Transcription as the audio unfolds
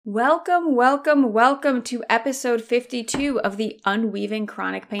Welcome, welcome, welcome to episode 52 of the Unweaving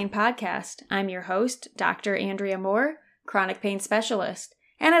Chronic Pain Podcast. I'm your host, Dr. Andrea Moore, chronic pain specialist.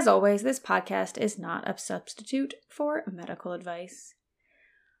 And as always, this podcast is not a substitute for medical advice.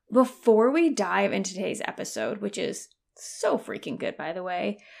 Before we dive into today's episode, which is so freaking good, by the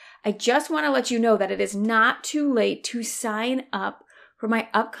way, I just want to let you know that it is not too late to sign up for my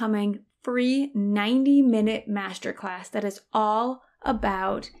upcoming free 90-minute masterclass that is all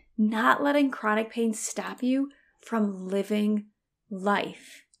about not letting chronic pain stop you from living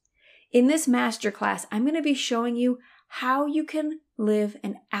life. In this masterclass, I'm going to be showing you how you can live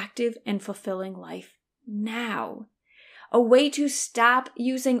an active and fulfilling life now. A way to stop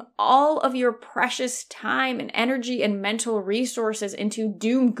using all of your precious time and energy and mental resources into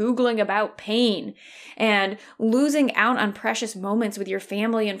doom Googling about pain and losing out on precious moments with your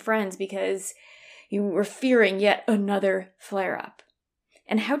family and friends because you were fearing yet another flare-up.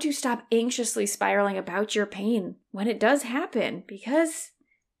 And how to stop anxiously spiraling about your pain when it does happen, because,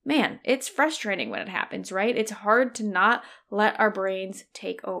 man, it's frustrating when it happens, right? It's hard to not let our brains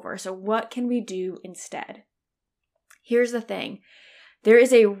take over. So what can we do instead? Here's the thing. There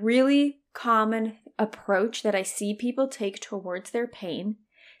is a really common approach that I see people take towards their pain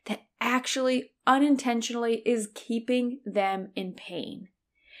that actually unintentionally is keeping them in pain.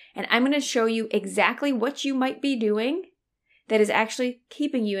 And I'm going to show you exactly what you might be doing that is actually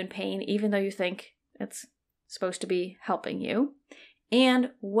keeping you in pain, even though you think it's supposed to be helping you, and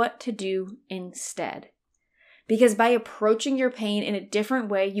what to do instead. Because by approaching your pain in a different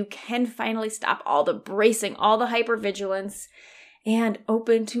way, you can finally stop all the bracing, all the hypervigilance, and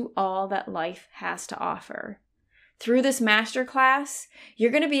open to all that life has to offer. Through this masterclass,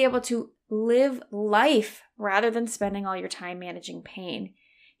 you're going to be able to live life rather than spending all your time managing pain.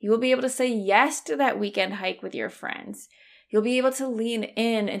 You will be able to say yes to that weekend hike with your friends. You'll be able to lean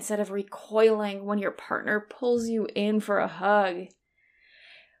in instead of recoiling when your partner pulls you in for a hug.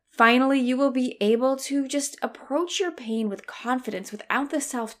 Finally, you will be able to just approach your pain with confidence without the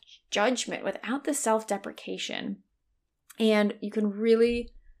self-judgment, without the self-deprecation. And you can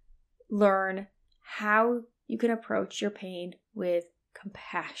really learn how you can approach your pain with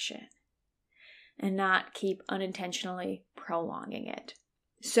compassion and not keep unintentionally prolonging it.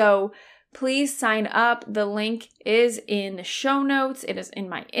 So please sign up. The link is in the show notes. It is in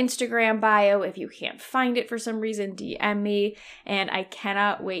my Instagram bio. If you can't find it for some reason, DM me, and I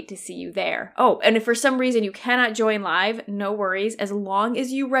cannot wait to see you there. Oh, and if for some reason you cannot join live, no worries. As long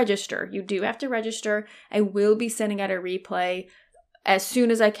as you register, you do have to register. I will be sending out a replay as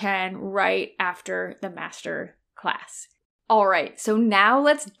soon as I can right after the master class. All right, so now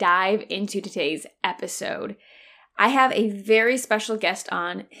let's dive into today's episode. I have a very special guest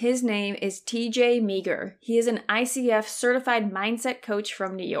on. His name is TJ Meager. He is an ICF certified mindset coach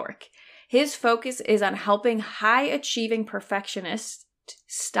from New York. His focus is on helping high-achieving perfectionists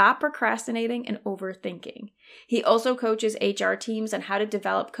stop procrastinating and overthinking. He also coaches HR teams on how to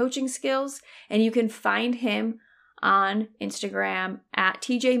develop coaching skills, and you can find him on Instagram at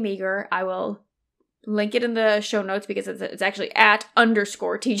TJ Meager. I will link it in the show notes because it's actually at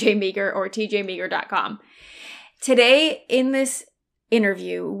 _TJ Meager or tjmeager.com. Today, in this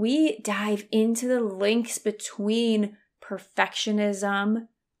interview, we dive into the links between perfectionism,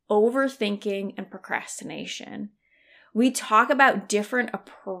 overthinking, and procrastination. We talk about different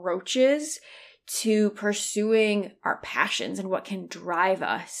approaches to pursuing our passions and what can drive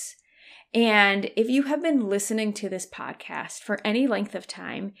us. And if you have been listening to this podcast for any length of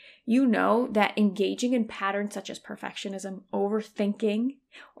time, you know that engaging in patterns such as perfectionism, overthinking,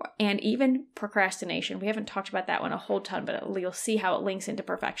 and even procrastination, we haven't talked about that one a whole ton, but you'll see how it links into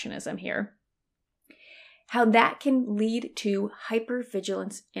perfectionism here, how that can lead to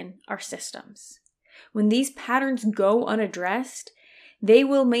hypervigilance in our systems. When these patterns go unaddressed, they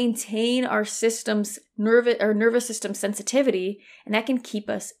will maintain our nervous system sensitivity, and that can keep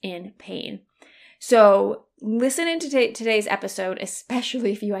us in pain. So listen into today's episode,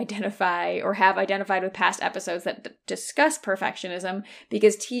 especially if you identify or have identified with past episodes that discuss perfectionism,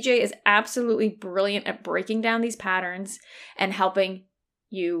 because TJ is absolutely brilliant at breaking down these patterns and helping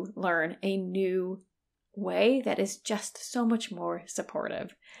you learn a new way that is just so much more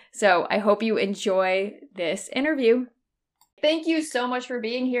supportive. So I hope you enjoy this interview. Thank you so much for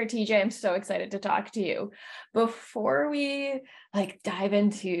being here, TJ. I'm so excited to talk to you. Before we dive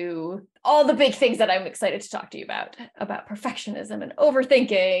into all the big things that I'm excited to talk to you about perfectionism and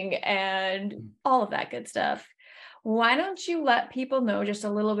overthinking and all of that good stuff, why don't you let people know just a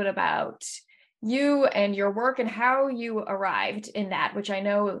little bit about you and your work and how you arrived in that, which I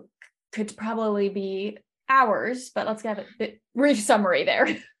know could probably be hours, but let's have a brief summary there.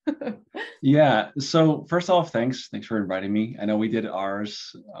 Yeah. So first off, thanks. Thanks for inviting me. I know we did our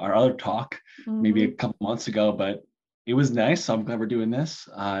other talk maybe a Hmm. couple months ago, but it was nice. So I'm glad we're doing this.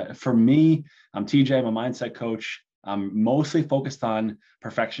 For me, I'm TJ. I'm a mindset coach. I'm mostly focused on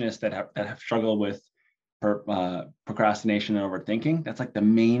perfectionists that have struggled with procrastination and overthinking. That's like the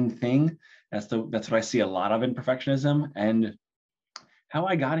main thing. That's what I see a lot of in perfectionism. And how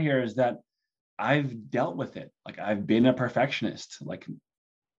I got here is that I've dealt with it. Like I've been a perfectionist. Like,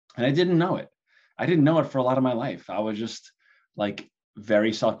 and I didn't know it. I didn't know it for a lot of my life. I was just like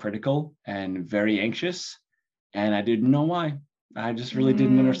very self-critical and very anxious, and I didn't know why. I just really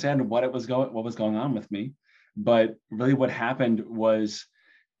didn't Mm, understand what was going on with me. But really, what happened was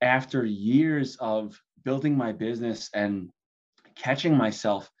after years of building my business and catching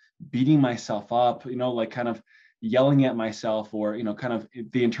myself, beating myself up, like kind of yelling at myself, or kind of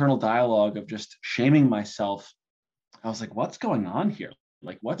the internal dialogue of just shaming myself. I was like, what's going on here?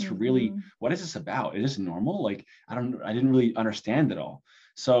 Like, mhm. what is this about? Is this normal? Like, I didn't really understand it all.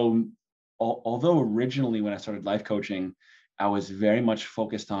 So, although originally when I started life coaching, I was very much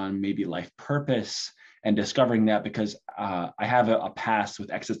focused on maybe life purpose and discovering that, because I have a past with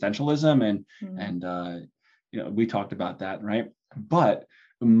existentialism, Mm. and we talked about that, right? But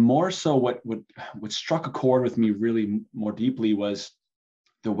more so, what struck a chord with me really more deeply was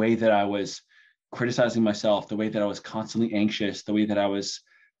the way that I was criticizing myself, the way that I was constantly anxious, the way that I was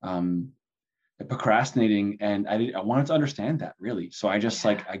um, procrastinating, and I wanted to understand that really. So I just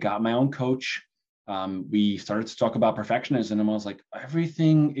Yeah. like I got my own coach. We started to talk about perfectionism, and I was like,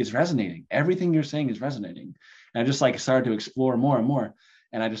 everything is resonating. Everything you're saying is resonating. And I just like started to explore more and more,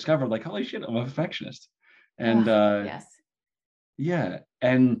 and I discovered like, holy shit, I'm a perfectionist. And Oh, yes. yeah,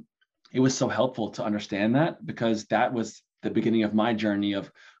 and it was so helpful to understand that, because that was the beginning of my journey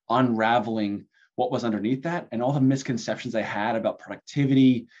of unraveling what was underneath that, and all the misconceptions I had about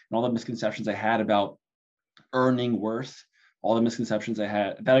productivity, and all the misconceptions I had about earning worth, all the misconceptions I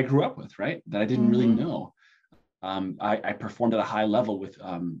had that I grew up with, right? That I didn't really Hmm. know. I performed at a high level with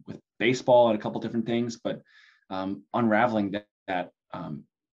baseball and a couple different things, but unraveling that,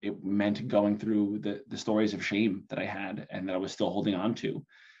 it meant going through the stories of shame that I had and that I was still holding on to.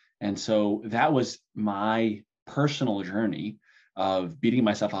 And so that was my personal journey of beating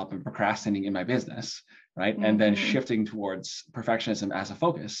myself up and procrastinating in my business, right? And then Hmm. shifting towards perfectionism as a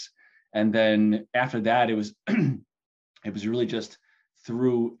focus. And then after that, it was it was really just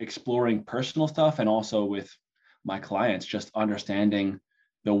through exploring personal stuff, and also with my clients, just understanding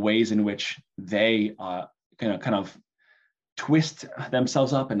the ways in which they kind of twist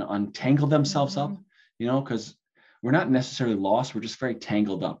themselves up and untangle themselves up, Hmm. because we're not necessarily lost. We're just very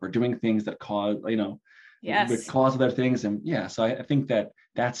tangled up. We're doing things that would Yes. cause other things. And yeah, so I think that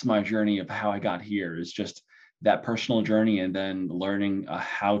that's my journey of how I got here, is just that personal journey, and then learning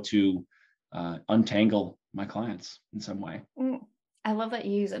how to untangle my clients in some way. Mm. I love that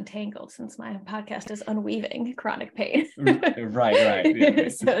you use untangled since my podcast is unweaving chronic pain. Right, right. Yeah.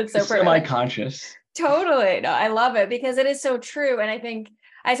 So it's so It's perfect. semi-conscious. Totally. No, I love it because it is so true. And I think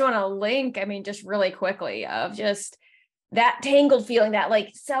I just want to link, I mean, just really quickly of just that tangled feeling, that like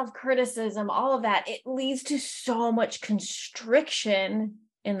self-criticism, all of that, it leads to so much constriction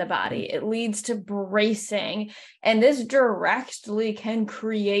in the body. It leads to bracing, and this directly can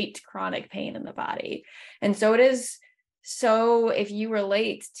create chronic pain in the body. And so it is. So if you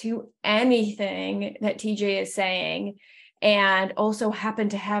relate to anything that TJ is saying and also happen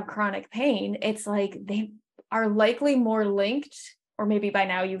to have chronic pain, it's like they are likely more linked, or maybe by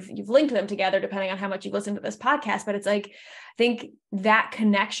now you've linked them together depending on how much you've listened to this podcast. But it's like I think that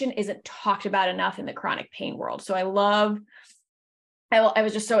connection isn't talked about enough in the chronic pain world. So I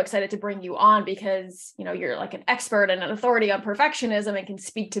was just so excited to bring you on because you're like an expert and an authority on perfectionism and can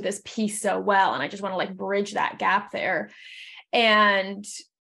speak to this piece so well, and I just want to like bridge that gap there. And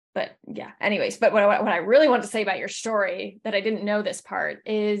but yeah, anyways, but what I really want to say about your story that I didn't know this part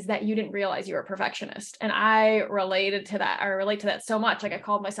is that you didn't realize you were a perfectionist. And I related to that. I relate to that so much. Like I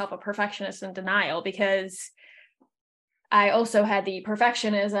called myself a perfectionist in denial because I also had the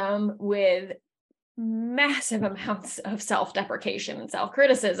perfectionism with massive amounts of self-deprecation and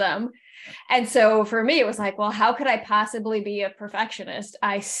self-criticism. And so for me, it was like, well, how could I possibly be a perfectionist?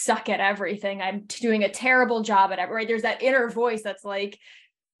 I suck at everything. I'm doing a terrible job at everything, right? There's that inner voice that's like,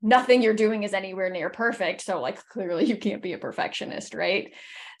 nothing you're doing is anywhere near perfect. So like clearly you can't be a perfectionist, right?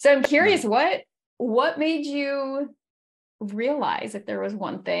 So I'm curious, Right. what made you realize if there was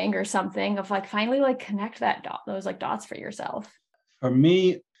one thing or something of like finally like connect those like dots for yourself? For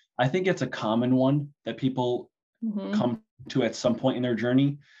me, I think it's a common one that people Mm-hmm. come to at some point in their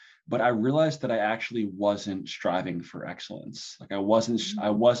journey. but I realized that I actually wasn't striving for excellence. Like I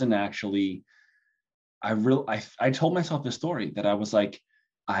wasn't actually, I told myself this story that I was like,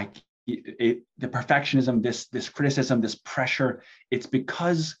 the perfectionism, this criticism, this pressure, it's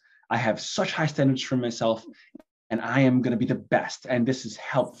because I have such high standards for myself and I am going to be the best. And this is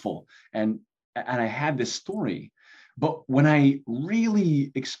helpful. And I had this story. But when I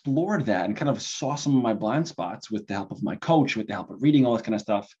really explored that and kind of saw some of my blind spots with the help of my coach, with the help of reading all this kind of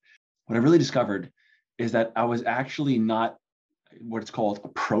stuff, what I really discovered is that I was actually not what it's called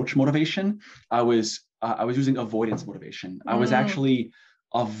approach motivation. I was using avoidance motivation. I was actually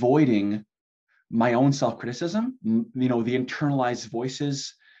avoiding my own self-criticism, the internalized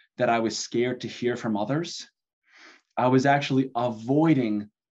voices that I was scared to hear from others. I was actually avoiding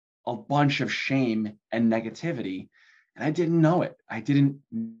a bunch of shame and negativity, and I didn't know it. I didn't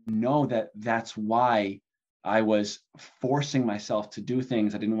know that that's why I was forcing myself to do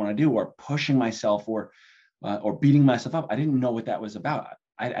things I didn't want to do, or pushing myself, or beating myself up. I didn't know what that was about.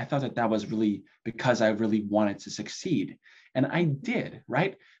 I thought that was really because I really wanted to succeed, and I did,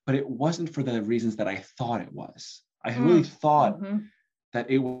 right? But it wasn't for the reasons that I thought it was. I really thought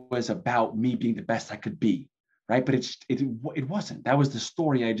that it was about me being the best I could be, right? But it wasn't. That was the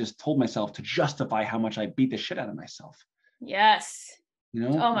story I just told myself to justify how much I beat the shit out of myself. Yes.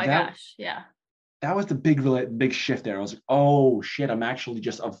 Oh my gosh. Yeah. That was the big shift there. I was like, oh shit, I'm actually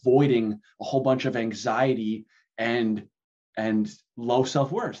just avoiding a whole bunch of anxiety and low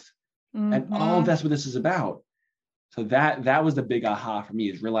self-worth. And that's what this is about. So that was the big aha for me,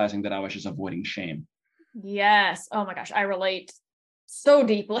 is realizing that I was just avoiding shame. Yes. Oh my gosh. I relate so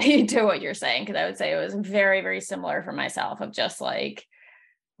deeply to what you're saying, because I would say it was very, very similar for myself, of just like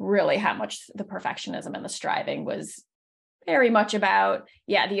really how much the perfectionism and the striving was very much about,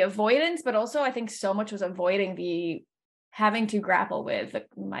 the avoidance, but also I think so much was avoiding the having to grapple with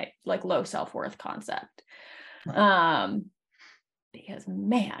my like low self-worth concept. Right. Because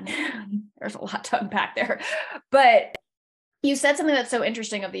man, there's a lot to unpack there. But you said something that's so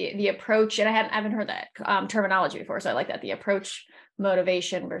interesting of the approach, and I haven't heard that terminology before, so I like that, the approach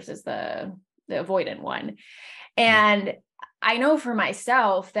motivation versus the avoidant one. And I know for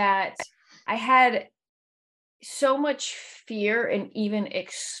myself that I had so much fear in even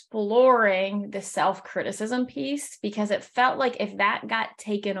exploring the self-criticism piece, because it felt like if that got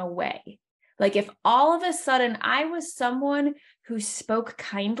taken away, like if all of a sudden I was someone who spoke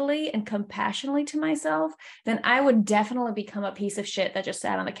kindly and compassionately to myself, then I would definitely become a piece of shit that just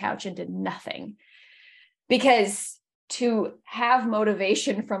sat on the couch and did nothing. Because to have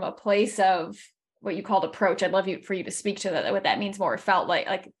motivation from a place of what you called approach, I'd love for you to speak to that, what that means more. It felt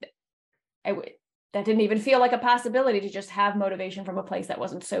like that didn't even feel like a possibility, to just have motivation from a place that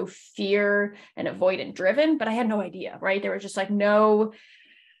wasn't so fear and avoidant driven, but I had no idea, right? There was just like no,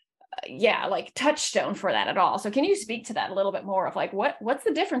 like touchstone for that at all. So can you speak to that a little bit more of like, what's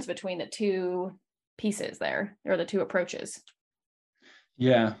the difference between the two pieces there, or the two approaches?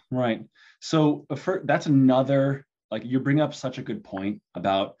 Yeah, right. So that's another, like, you bring up such a good point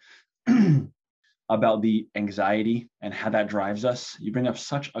about about the anxiety and how that drives us. You bring up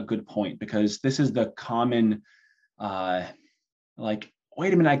such a good point, because this is the common, like,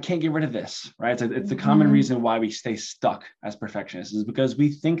 wait a minute, I can't get rid of this, right? It's the common reason why we stay stuck as perfectionists, is because we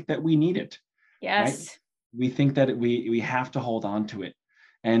think that we need it. Yes. Right? We think that we have to hold on to it.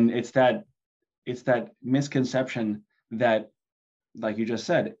 And it's that misconception that, like you just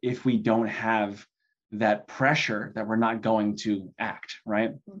said, if we don't have that pressure, that we're not going to act,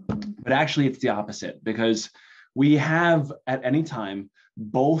 right? But actually it's the opposite, because we have at any time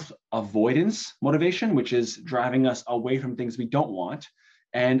both avoidance motivation, which is driving us away from things we don't want,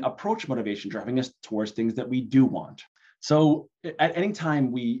 and approach motivation, driving us towards things that we do want. So at any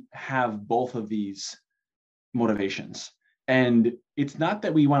time we have both of these motivations, and it's not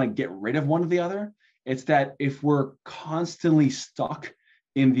that we want to get rid of one or the other. It's that if we're constantly stuck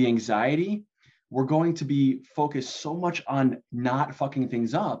in the anxiety, we're going to be focused so much on not fucking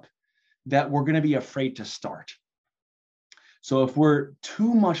things up that we're going to be afraid to start. So if we're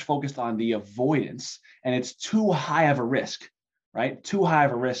too much focused on the avoidance, and it's too high of a risk, right? Too high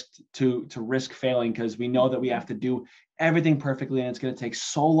of a risk to risk failing, because we know that we have to do everything perfectly and it's going to take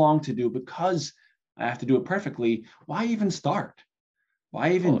so long to do because I have to do it perfectly. Why even start?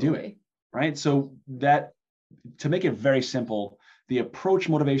 Why even do it? Right? So that, to make it very simple, the approach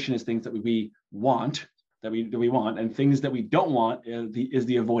motivation is things that we want, that we want, and things that we don't want is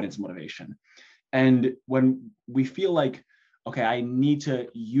the avoidance motivation. And when we feel like, okay, I need to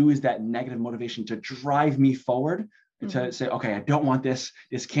use that negative motivation to drive me forward, to say, okay, I don't want this,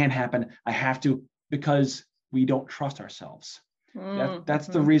 this can't happen, I have to, because we don't trust ourselves. That's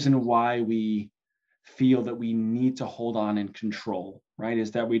the reason why we feel that we need to hold on and control, right?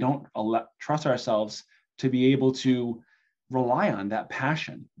 Is that we don't trust ourselves to be able to rely on that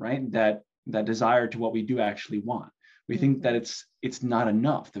passion, right? That desire to what we do actually want. We think that it's not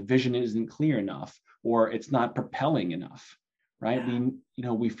enough. The vision isn't clear enough, or it's not propelling enough, right?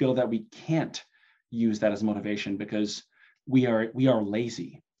 We feel that we can't use that as motivation because we are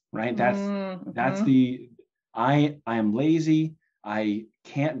lazy, right? That's the I am lazy. I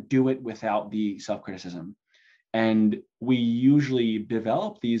can't do it without the self-criticism. And we usually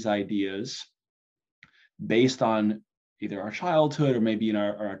develop these ideas based on either our childhood or maybe in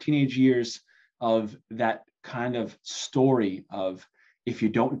our teenage years, of that kind of story of, if you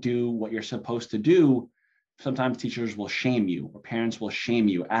don't do what you're supposed to do, sometimes teachers will shame you or parents will shame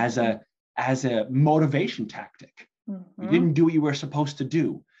you as a motivation tactic. You didn't do what you were supposed to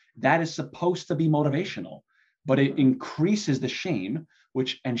do. That is supposed to be motivational, but it increases the shame,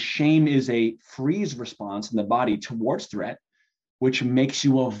 and shame is a freeze response in the body towards threat, which makes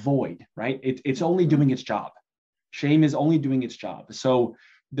you avoid, right? It's only doing its job. Shame is only doing its job. So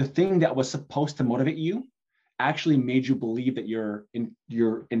the thing that was supposed to motivate you actually made you believe that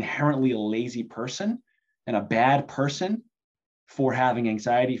you're inherently a lazy person and a bad person for having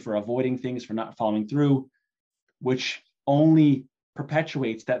anxiety, for avoiding things, for not following through, which only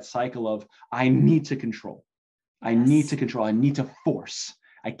perpetuates that cycle of, I need to control. I need to control. I need to force.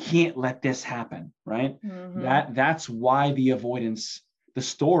 I can't let this happen, right? That's why the avoidance, the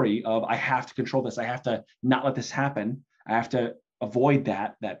story of, I have to control this. I have to not let this happen. I have to avoid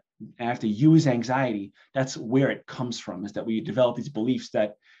that I have to use anxiety. That's where it comes from, is that we develop these beliefs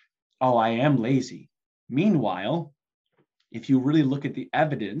that, oh, I am lazy. Meanwhile, if you really look at the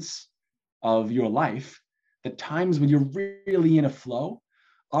evidence of your life, the times when you're really in a flow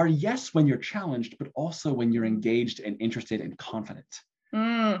are, yes, when you're challenged, but also when you're engaged and interested and confident.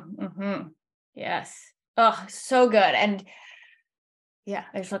 Yes. Oh, so good. And yeah,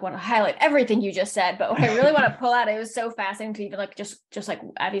 I just want to highlight everything you just said, but what I really want to pull out, it was so fascinating to even just like,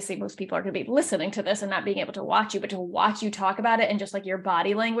 obviously most people are going to be listening to this and not being able to watch you, but to watch you talk about it and just like your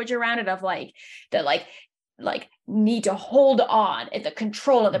body language around it, of like the like need to hold on at the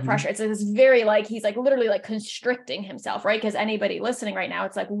control of the pressure. It's this very like, he's like literally like constricting himself, right? Because anybody listening right now,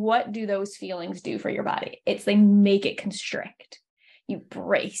 it's like, what do those feelings do for your body? They make it constrict. You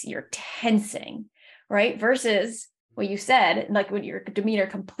brace, you're tensing, right? Versus what you said, like when your demeanor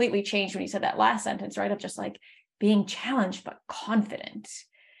completely changed when you said that last sentence, right? Of just like being challenged, but confident.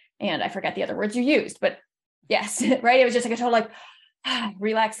 And I forget the other words you used, but yes, right? It was just like a total like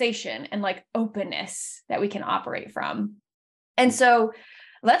relaxation and like openness that we can operate from. And so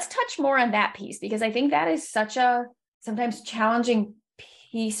let's touch more on that piece, because I think that is such a sometimes challenging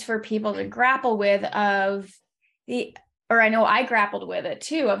piece for people to grapple with, or I know I grappled with it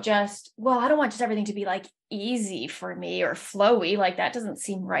too, of just, well, I don't want just everything to be like easy for me or flowy. Like that doesn't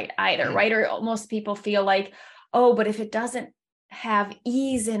seem right either, right? Or most people feel like, oh, but if it doesn't have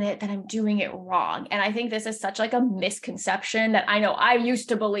ease in it, then I'm doing it wrong. And I think this is such like a misconception that I know I used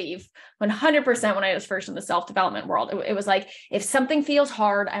to believe 100% when I was first in the self-development world. It was like, if something feels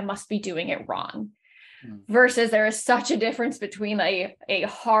hard, I must be doing it wrong. Versus there is such a difference between a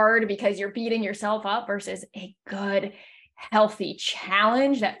hard because you're beating yourself up versus a good, healthy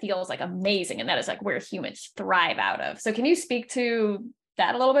challenge that feels like amazing. And that is like where humans thrive out of. So can you speak to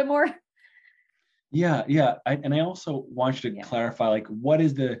that a little bit more? Yeah. I also want you to clarify, like, what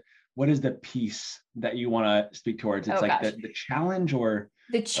is the piece that you want to speak towards? It's the challenge, or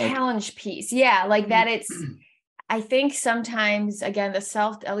the challenge piece. Yeah. Like that I think sometimes, again,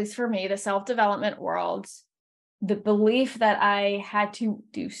 at least for me, the self-development world, the belief that I had to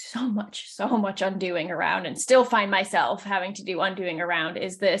do so much undoing around and still find myself having to do undoing around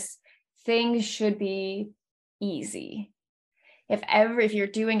is this: things should be easy. If you're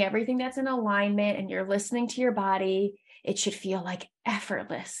doing everything that's in alignment and you're listening to your body, it should feel like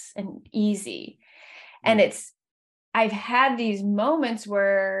effortless and easy. And I've had these moments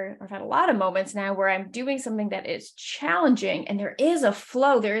I've had a lot of moments now where I'm doing something that is challenging and there is a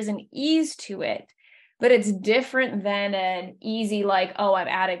flow, there is an ease to it, but it's different than an easy, like, oh, I'm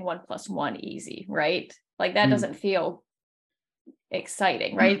adding 1 + 1 easy, right? Like that doesn't feel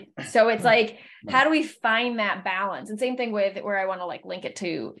exciting, right? So it's like, how do we find that balance? And same thing with where I want to like link it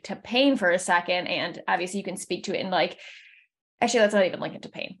to pain for a second. And obviously you can speak to it in like, actually, let's not even link it to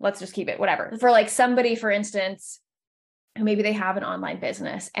pain. Let's just keep it, whatever. For like somebody, for instance, who maybe they have an online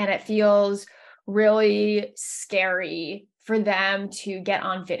business and it feels really scary for them to get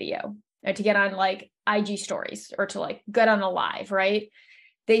on video or to get on like IG stories or to like get on a live, right?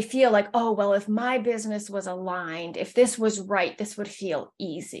 they feel like, oh, well, if my business was aligned, if this was right, this would feel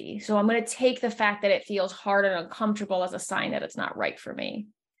easy. So I'm going to take the fact that it feels hard and uncomfortable as a sign that it's not right for me.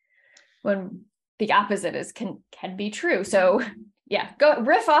 When the opposite is can be true. So yeah, go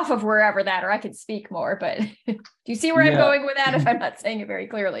riff off of wherever that, or I could speak more, but do you see where I'm going with that? If I'm not saying it very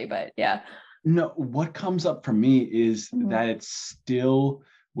clearly, but yeah. No, what comes up for me is that it's still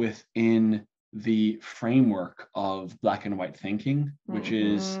within the framework of black and white thinking, which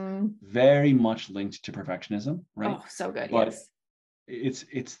is very much linked to perfectionism, right? Oh, so good. But yes.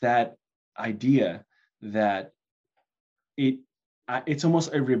 It's that idea that it's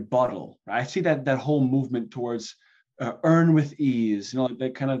almost a rebuttal. Right? I see that whole movement towards earn with ease,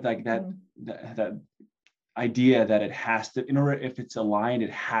 that kind of like that idea that it has to, in order, if it's aligned,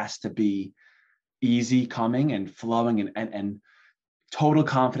 it has to be easy coming and flowing and total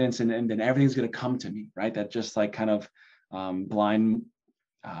confidence, and then everything's going to come to me, right? That just like kind of blind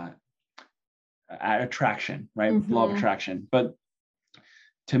attraction, right? Law of attraction. But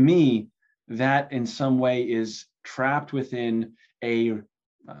to me, that in some way is trapped within a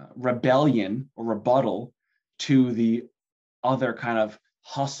rebellion or rebuttal to the other kind of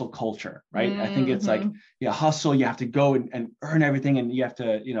hustle culture, right? I think it's like, hustle, you have to go and earn everything, and you have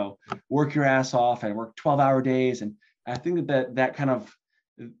to, work your ass off and work 12-hour days. And I think that kind of,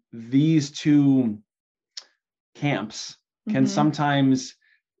 these two camps can sometimes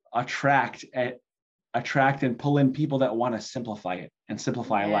attract and pull in people that want to simplify it and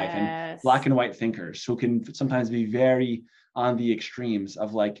simplify life, and black and white thinkers who can sometimes be very on the extremes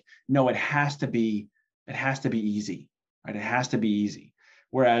of like, no, it has to be easy, right? It has to be easy.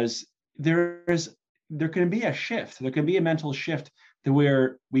 Whereas there can be a shift, there can be a mental shift to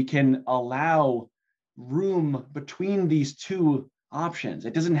where we can allow room between these two options.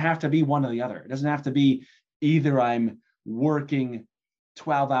 It doesn't have to be one or the other. It doesn't have to be either I'm working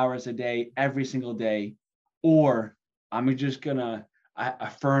 12 hours a day every single day, or I'm just gonna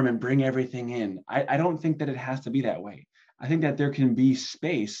affirm and bring everything in. I don't think that it has to be that way. I think that there can be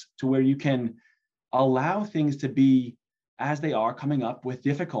space to where you can allow things to be as they are, coming up with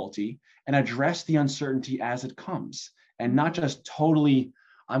difficulty, and address the uncertainty as it comes, and not just totally,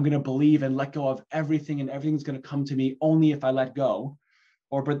 I'm going to believe and let go of everything, and everything's going to come to me only if I let go,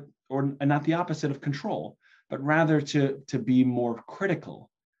 or not the opposite of control, but rather to be more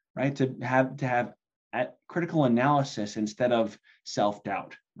critical, right? To have critical analysis instead of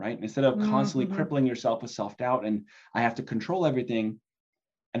self-doubt, right? Instead of constantly crippling yourself with self-doubt and I have to control everything,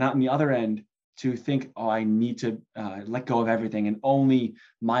 and on the other end, to think, oh, I need to let go of everything, and only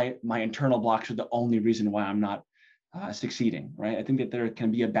my internal blocks are the only reason why I'm not succeeding, right? I think that there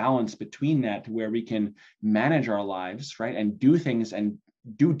can be a balance between that, to where we can manage our lives, right, and do things and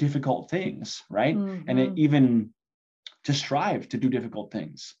do difficult things, right, and even to strive to do difficult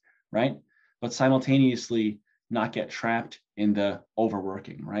things, right, but simultaneously not get trapped in the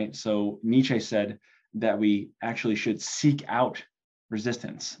overworking, right? So Nietzsche said that we actually should seek out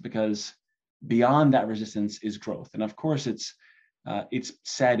resistance, because beyond that resistance is growth. And of course, it's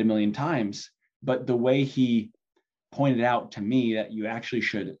said a million times, but the way he pointed out to me that you actually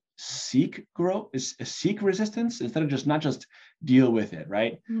should seek growth, is seek resistance, instead of just not just deal with it,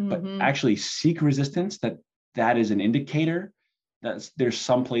 right? But actually seek resistance, that is an indicator that there's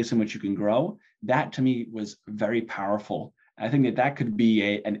some place in which you can grow. That to me was very powerful. I think that could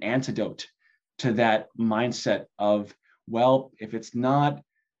be an antidote to that mindset of, well, if it's not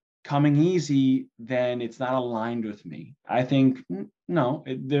coming easy, then it's not aligned with me. I think, no,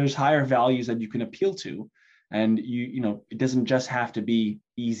 there's higher values that you can appeal to. And it doesn't just have to be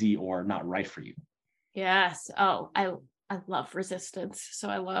easy or not right for you. Yes. Oh, I love resistance. So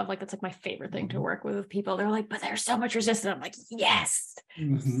I love, like, it's like my favorite thing to work with people. They're like, but there's so much resistance. I'm like, yes,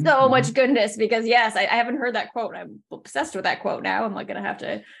 so much goodness, because yes, I haven't heard that quote. I'm obsessed with that quote now. I'm like going to have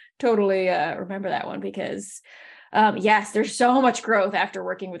to totally remember that one, because yes, there's so much growth after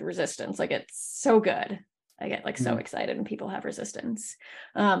working with resistance. Like, it's so good. I get like so excited when people have resistance.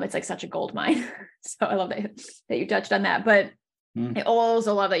 It's like such a gold mine. So I love that you touched on that, but I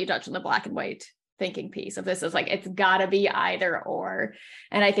also love that you touched on the black and white thinking piece of this. Is like, it's gotta be either or.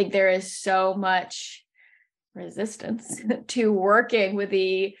 And I think there is so much resistance to working with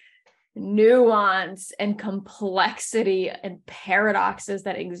the nuance and complexity and paradoxes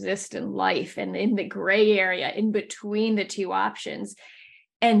that exist in life, and in the gray area in between the two options,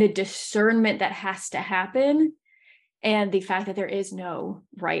 and the discernment that has to happen, and the fact that there is no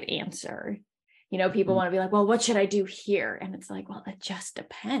right answer. People want to be like, well, what should I do here? And it's like, well, it just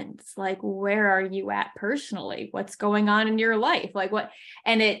depends. Like, where are you at personally? What's going on in your life? Like, what?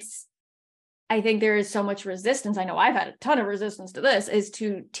 And I think there is so much resistance. I know I've had a ton of resistance to this, is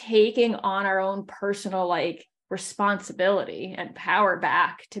to taking on our own personal like responsibility and power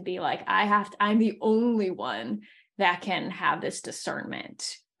back to be like, I'm the only one that can have this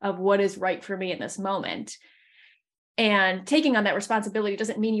discernment of what is right for me in this moment. And taking on that responsibility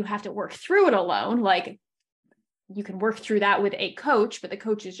doesn't mean you have to work through it alone. Like, you can work through that with a coach, but the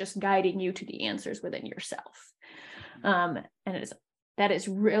coach is just guiding you to the answers within yourself. And that is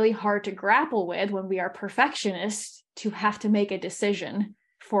really hard to grapple with when we are perfectionists, to have to make a decision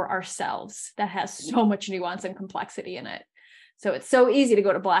for ourselves that has so much nuance and complexity in it. So it's so easy to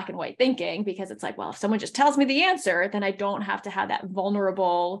go to black and white thinking, because it's like, well, if someone just tells me the answer, then I don't have to have that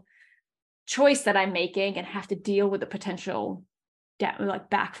vulnerable choice that I'm making and have to deal with the potential like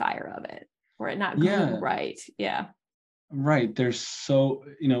backfire of it, or it not going right. Yeah. Right. There's so,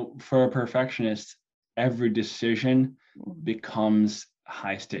 for a perfectionist, every decision becomes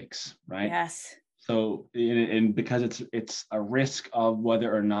high stakes, right? Yes. So, and because it's a risk of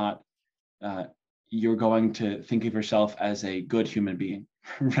whether or not you're going to think of yourself as a good human being,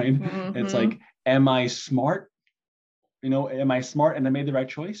 right? Mm-hmm. It's like, am I smart? Am I smart and I made the right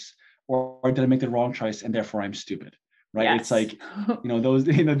choice, or did I make the wrong choice and therefore I'm stupid? Right. Yes. It's like, those,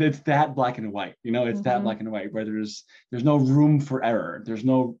 it's that black and white, it's that black and white where there's no room for error. There's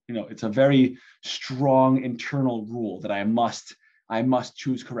no, it's a very strong internal rule that I must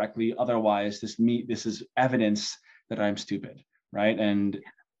choose correctly. Otherwise this is evidence that I'm stupid. Right. And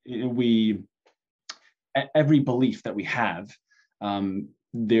every belief that we have,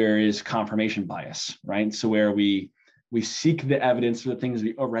 there is confirmation bias, right? So where we seek the evidence for the things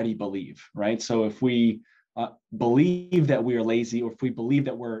we already believe, right? So if we believe that we are lazy, or if we believe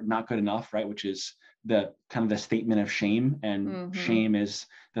that we're not good enough, right, which is the kind of the statement of shame, and shame is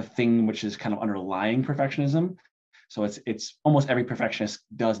the thing which is kind of underlying perfectionism. So it's almost every perfectionist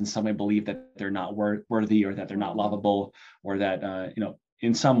does in some way believe that they're not worthy, or that they're not lovable, or that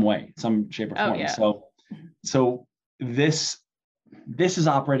in some way, some shape or form. Yeah. So this is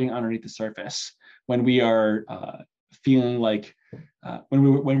operating underneath the surface when we are feeling like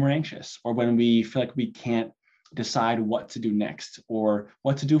when we're anxious, or when we feel like we can't decide what to do next or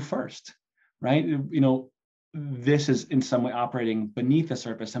what to do first, right? This is in some way operating beneath the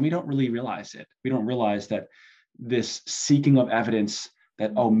surface, and we don't really realize it. We don't realize that this seeking of evidence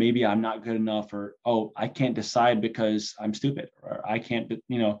that, oh, maybe I'm not good enough, or, oh, I can't decide because I'm stupid, or I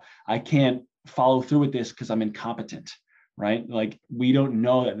can't follow through with this because I'm incompetent, right? Like, we don't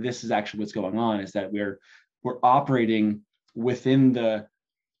know that this is actually what's going on, is that we're operating within the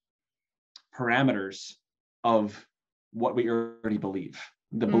parameters of what we already believe,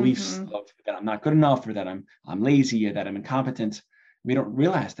 the beliefs of that I'm not good enough, or that I'm lazy, or that I'm incompetent. We don't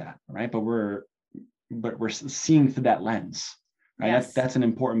realize that, right? But we're seeing through that lens, right? Yes. That's an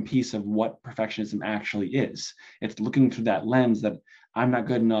important piece of what perfectionism actually is. It's looking through that lens that I'm not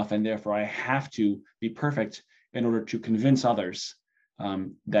good enough, and therefore I have to be perfect in order to convince others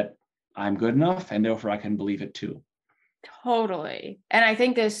that I'm good enough, and therefore I can believe it too. Totally. And I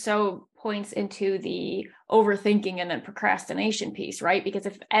think this so points into the overthinking and then procrastination piece, right? Because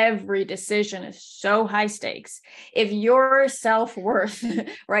if every decision is so high stakes, if your self-worth,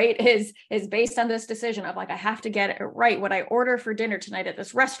 right, is based on this decision of like, I have to get it right, what I order for dinner tonight at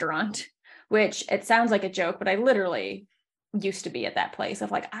this restaurant, which it sounds like a joke, but I literally used to be at that place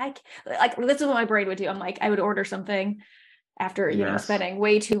of like, this is what my brain would do. I'm like, I would order something after, spending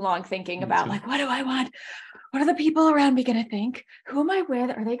way too long thinking about like, what do I want? What are the people around me going to think? Who am I with?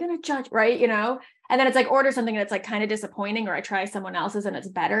 Are they going to judge? Right. And then it's like, order something and it's like kind of disappointing, or I try someone else's and it's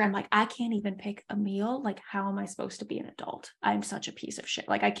better. I'm like, I can't even pick a meal. Like, how am I supposed to be an adult? I'm such a piece of shit.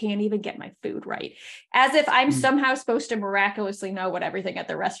 Like, I can't even get my food right. As if I'm somehow supposed to miraculously know what everything at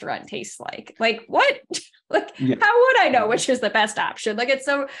the restaurant tastes like. Like, what? Like, how would I know which is the best option? Like, it's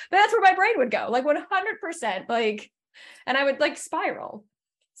so, that's where my brain would go, like 100%, like, and I would like spiral.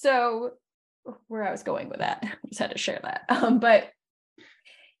 So where I was going with that, I just had to share that. But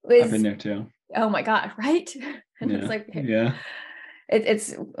I've been there too. Oh my God. Right. And it's like,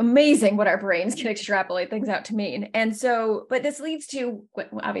 it's amazing what our brains can extrapolate things out to mean. And so, but this leads to,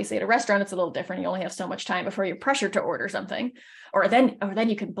 obviously at a restaurant, it's a little different. You only have so much time before you're pressured to order something, or then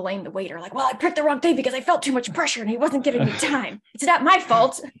you can blame the waiter. Like, well, I picked the wrong thing because I felt too much pressure and he wasn't giving me time. It's not my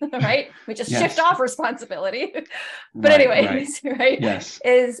fault. Right. We just shift off responsibility. But anyways, right. Yes.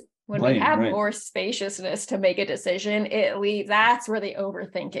 Is when we have more spaciousness to make a decision, that's where the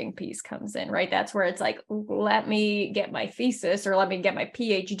overthinking piece comes in, right? That's where it's like, let me get my thesis, or let me get my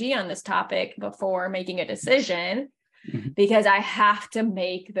PhD on this topic before making a decision, because I have to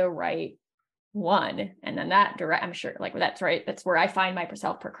make the right one. And then I'm sure like that's right. That's where I find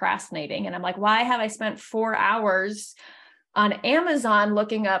myself procrastinating. And I'm like, why have I spent 4 hours on Amazon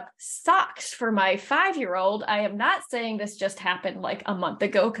looking up socks for my 5-year-old? I am not saying this just happened like a month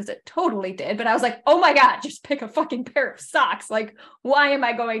ago, because it totally did. But I was like, oh my God, just pick a fucking pair of socks. Like, why am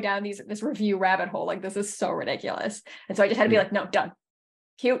I going down this review rabbit hole? Like, this is so ridiculous. And so I just had to be like, no, done.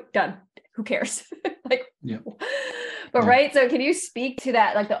 Cute, done. Who cares? Like, Yeah. But right. So can you speak to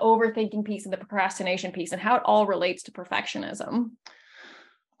that, like the overthinking piece and the procrastination piece and how it all relates to perfectionism?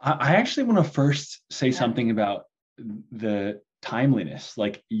 I actually want to first say something about the timeliness.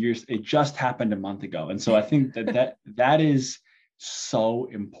 Like it just happened a month ago. And so I think that is so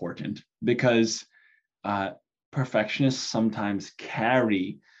important, because perfectionists sometimes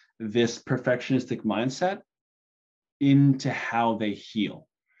carry this perfectionistic mindset into how they heal.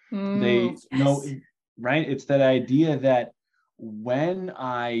 They know, right? It's that idea that when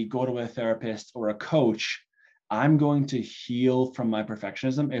I go to a therapist or a coach, I'm going to heal from my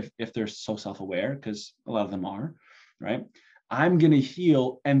perfectionism if they're so self-aware, because a lot of them are, right? I'm going to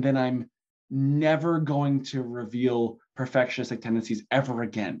heal, and then I'm never going to reveal perfectionistic tendencies ever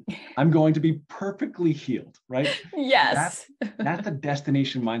again. I'm going to be perfectly healed, right? Yes. That's the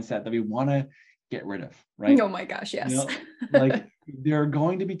destination mindset that we want to get rid of, right? Oh my gosh, yes. You know, like there are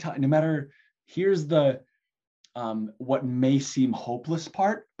going to be no matter, here's the what may seem hopeless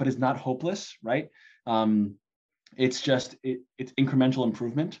part, but is not hopeless, right? It's just it's incremental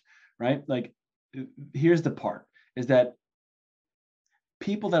improvement, right? Like here's the part is that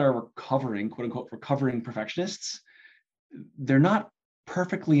people that are recovering, quote unquote, recovering perfectionists, they're not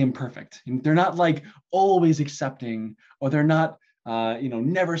perfectly imperfect. They're not like always accepting, or they're not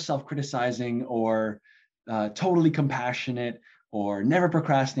never self-criticizing, or totally compassionate, or never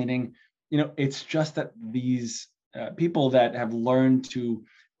procrastinating. It's just that these people that have learned to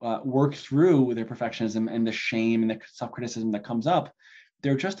work through their perfectionism and the shame and the self-criticism that comes up,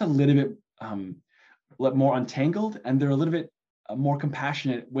 they're just a little bit more untangled, and they're a little bit more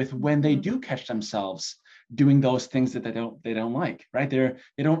compassionate with when they do catch themselves doing those things that they don't like, right?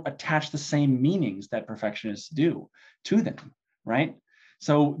 They don't attach the same meanings that perfectionists do to them, right?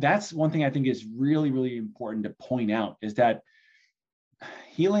 So that's one thing I think is really, really important to point out, is that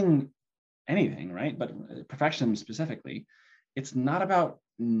healing anything, right? But perfectionism specifically, it's not about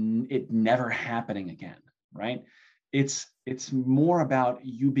it never happening again, right? It's more about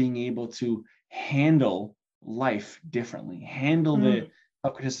you being able to handle life differently, handle the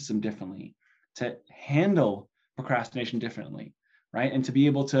self-criticism differently, to handle procrastination differently, right? And to be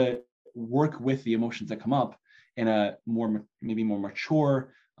able to work with the emotions that come up in a maybe more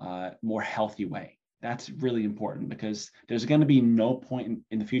mature, more healthy way. That's really important, because there's going to be no point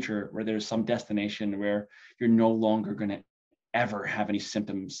in the future where there's some destination where you're no longer going to ever have any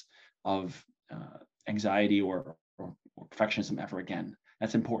symptoms of anxiety or perfectionism ever again.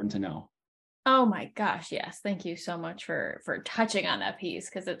 That's important to know. Oh my gosh, yes. Thank you so much for touching on that piece,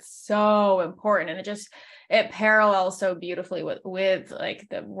 because it's so important, and it parallels so beautifully with like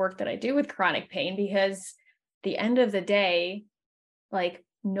the work that I do with chronic pain, because the end of the day, like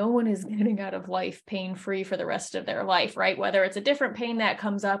no one is getting out of life pain-free for the rest of their life, right? Whether it's a different pain that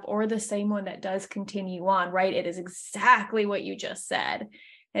comes up or the same one that does continue on, right? It is exactly what you just said.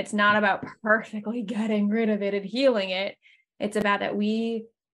 It's not about perfectly getting rid of it and healing it. It's about that we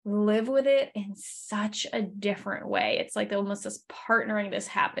live with it in such a different way. It's like almost this partnering, this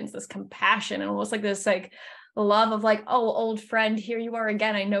happens, this compassion, and almost like this like love of like, oh, old friend, here you are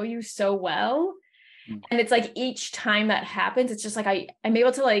again. I know you so well. And it's like each time that happens, it's just like I'm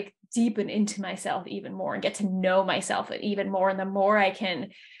able to like deepen into myself even more and get to know myself even more. And the more I can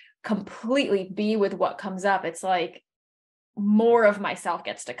completely be with what comes up, it's like more of myself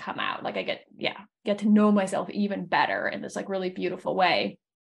gets to come out. Like I get to know myself even better in this like really beautiful way.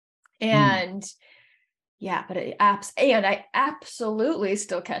 And but I absolutely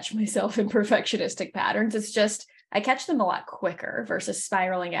still catch myself in perfectionistic patterns. It's just, I catch them a lot quicker versus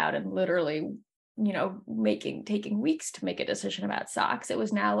spiraling out and literally, taking weeks to make a decision about socks. It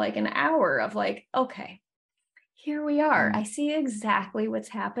was now like an hour of like, okay, here we are. I see exactly what's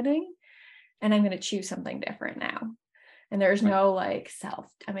happening, and I'm going to choose something different now. And there's no like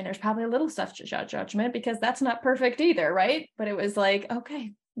there's probably a little self-judgment, because that's not perfect either, right? But it was like,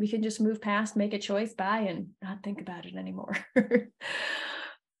 okay, we can just move past, make a choice, bye, and not think about it anymore.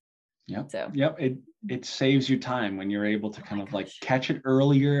 It saves you time when you're able to kind of like catch it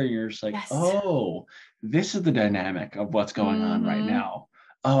earlier, and you're just like, oh, this is the dynamic of what's going on right now.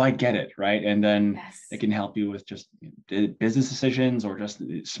 Oh, I get it, right? And then it can help you with just business decisions, or just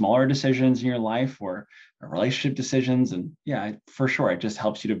smaller decisions in your life, or relationship decisions. And for sure, it just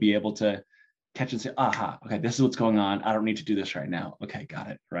helps you to be able to catch and say, aha, okay, this is what's going on. I don't need to do this right now. Okay, got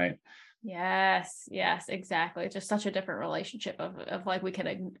it. Right. Yes, exactly. It's just such a different relationship of like, we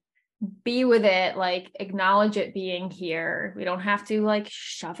can be with it, like acknowledge it being here. We don't have to like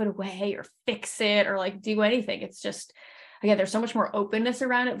shove it away or fix it or like do anything. It's just, again, there's so much more openness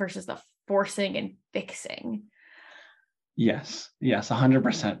around it versus the forcing and fixing. Yes,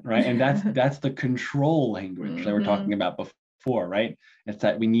 100%. Right. And that's the control language that we're talking about before, right? It's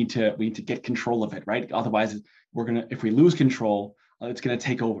that we need to get control of it, right? Otherwise, if we lose control, it's gonna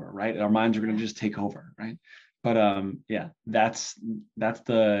take over, right? Our minds are gonna just take over, right? But yeah, that's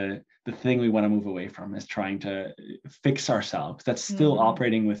the thing we want to move away from, is trying to fix ourselves. That's still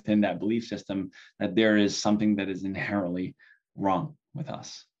operating within that belief system that there is something that is inherently wrong with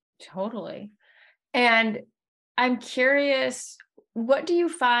us. Totally. And I'm curious, what do you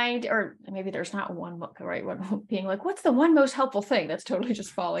find, or maybe there's not one right one being like, what's the one most helpful thing? That's totally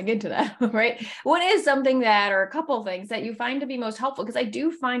just falling into that, right? What is something that, or a couple of things that you find to be most helpful? Because I do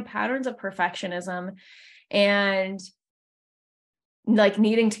find patterns of perfectionism and like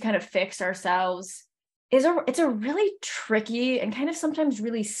needing to kind of fix ourselves it's a really tricky and kind of sometimes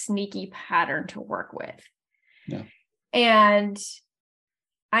really sneaky pattern to work with. Yeah. And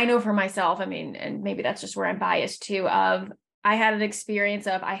I know for myself, I mean, and maybe that's just where I'm biased too, I had an experience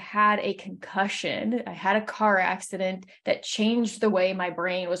of, I had a concussion. I had a car accident that changed the way my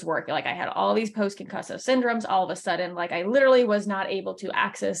brain was working. Like I had all these post-concussive syndromes all of a sudden, like I literally was not able to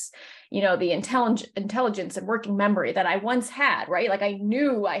access, the intelligence and working memory that I once had, right? Like I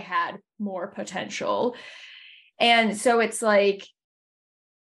knew I had more potential. And so it's like,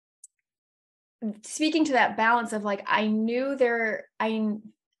 speaking to that balance of like, I knew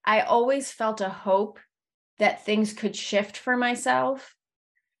I always felt a hope that things could shift for myself,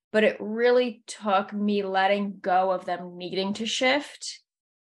 but it really took me letting go of them needing to shift.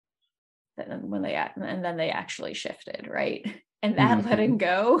 And then they actually shifted, right? And that letting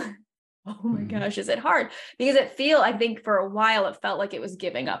go, oh my gosh, is it hard? Because I think for a while it felt like it was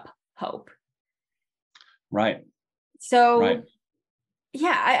giving up hope. Right. So right.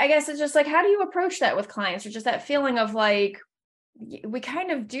 Yeah, I guess it's just like, how do you approach that with clients? Or just that feeling of like, we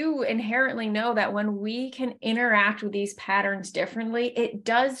kind of do inherently know that when we can interact with these patterns differently, it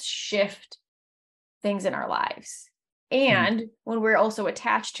does shift things in our lives. And when we're also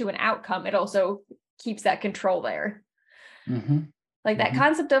attached to an outcome, it also keeps that control there. Like that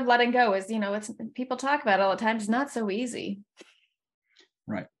concept of letting go is, it's, people talk about it all the time. It's not so easy.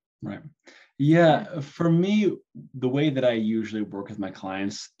 Right. Yeah. For me, the way that I usually work with my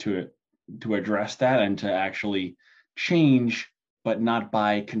clients to address that and to actually change, but not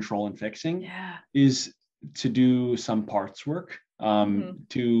by control and fixing, is to do some parts work,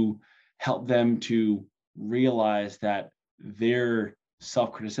 to help them to realize that their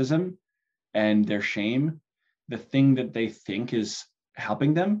self-criticism and their shame, the thing that they think is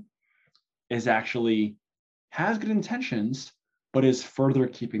helping them, is actually has good intentions, but is further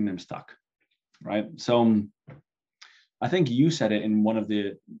keeping them stuck. Right. So I think you said it in one of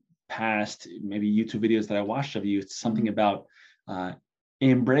the past maybe YouTube videos that I watched of you. It's something about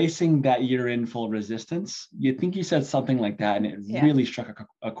embracing that you're in full resistance. You think you said something like that, and it really struck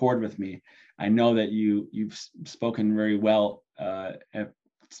a chord with me. I know that you've spoken very well, at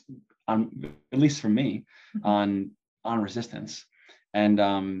least for me, on resistance,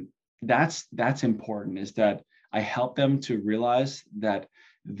 and that's important. Is that I help them to realize that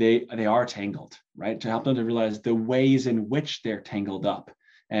they are tangled, right? To help them to realize the ways in which they're tangled up.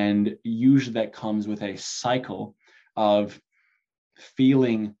 And usually that comes with a cycle of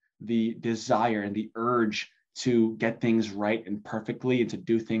feeling the desire and the urge to get things right and perfectly, and to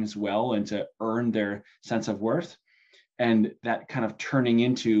do things well, and to earn their sense of worth. And that kind of turning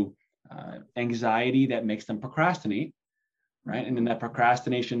into anxiety that makes them procrastinate, right? And then that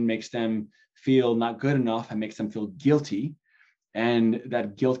procrastination makes them feel not good enough and makes them feel guilty. And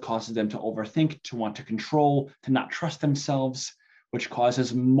that guilt causes them to overthink, to want to control, to not trust themselves, which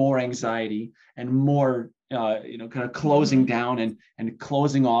causes more anxiety and more, kind of closing down and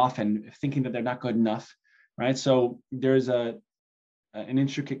closing off and thinking that they're not good enough, right? So there's an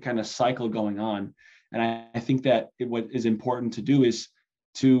intricate kind of cycle going on. And I think that what is important to do is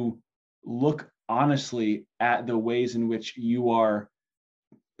to look honestly at the ways in which you are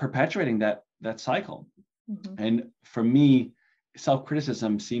perpetuating that cycle. And for me,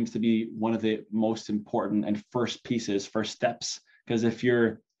 self-criticism seems to be one of the most important and first steps, because if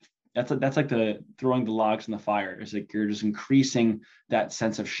that's like the throwing the logs in the fire. It's like you're just increasing that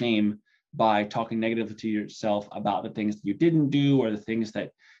sense of shame by talking negatively to yourself about the things that you didn't do, or the things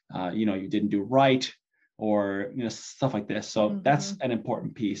that you didn't do right, or stuff like this. So that's an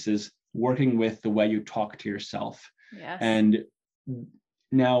important piece, is working with the way you talk to yourself. Yes. And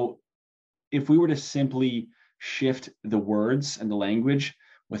now, if we were to simply shift the words and the language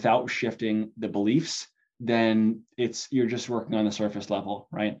without shifting the beliefs, then you're just working on the surface level,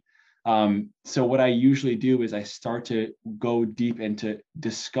 right? So what I usually do is I start to go deep and to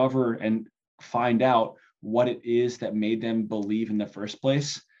discover and find out what it is that made them believe in the first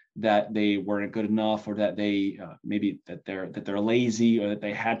place that they weren't good enough, or that they maybe that they're lazy, or that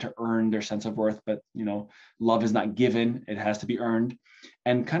they had to earn their sense of worth. But love is not given; it has to be earned.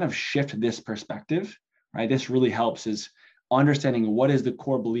 And kind of shift this perspective, right? This really helps, is understanding what is the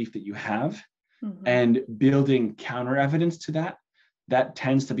core belief that you have, and building counter evidence to that. That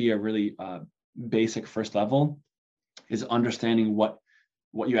tends to be a really basic first level, is understanding what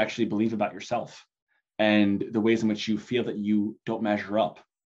you actually believe about yourself, and the ways in which you feel that you don't measure up,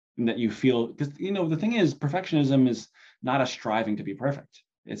 and that you feel, because the thing is, perfectionism is not a striving to be perfect.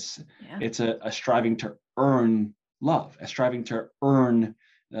 It's a striving to earn love, a striving to earn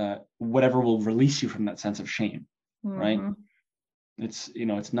whatever will release you from that sense of shame, right?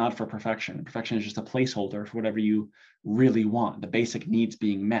 It's not for perfection. Perfection is just a placeholder for whatever you really want, the basic needs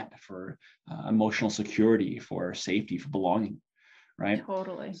being met for emotional security, for safety, for belonging, right?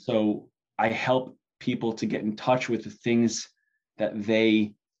 Totally. So I help people to get in touch with the things that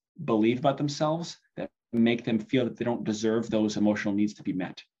they believe about themselves that make them feel that they don't deserve those emotional needs to be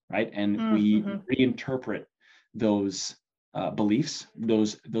met, right? And we reinterpret those beliefs,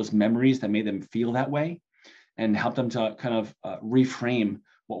 those memories that made them feel that way, and help them to kind of reframe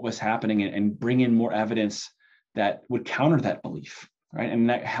what was happening, and bring in more evidence that would counter that belief, right? And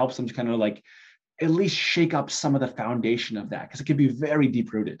that helps them to kind of like at least shake up some of the foundation of that, because it can be very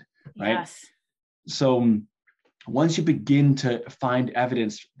deep rooted, right? Yes. So once you begin to find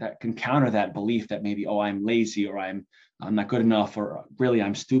evidence that can counter that belief that maybe, oh, I'm lazy, or I'm not good enough, or really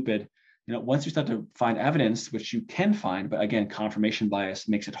I'm stupid, once you start to find evidence, which you can find, but again, confirmation bias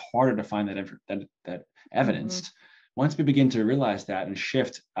makes it harder to find that evidence. Once we begin to realize that and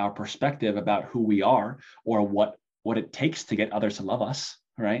shift our perspective about who we are, or what it takes to get others to love us,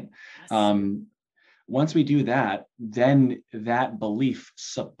 right? Yes. Once we do that, then that belief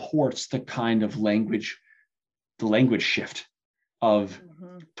supports the kind of language shift of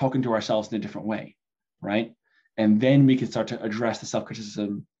talking to ourselves in a different way, right? And then we can start to address the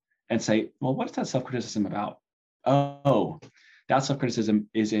self-criticism and say, well, what is that self-criticism about? Oh, that self-criticism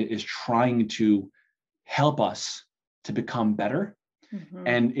is trying to help us to become better,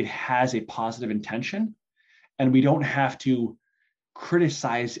 and it has a positive intention, and we don't have to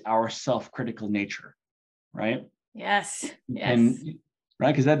criticize our self-critical nature, right? Yes. And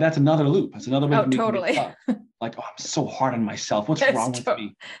right, because that's another loop. That's another way we can get stuck. Like, oh, I'm so hard on myself. What's wrong with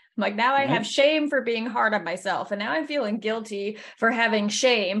me? I'm like, now I have shame for being hard on myself, and now I'm feeling guilty for having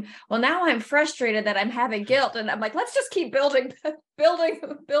shame. Well, now I'm frustrated that I'm having guilt, and I'm like, let's just keep building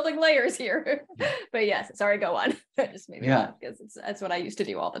layers here. But yes, sorry, go on. That just made me laugh, because that's what I used to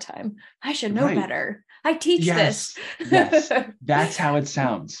do all the time. I should know better. I teach this. Yes, that's how it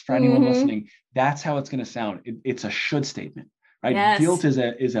sounds for anyone listening. That's how it's going to sound. It's a should statement. Right. Yes. Guilt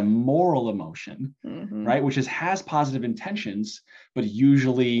is a moral emotion, right? Which has positive intentions, but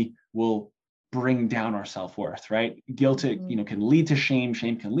usually will bring down our self-worth, right? Guilt, can lead to shame.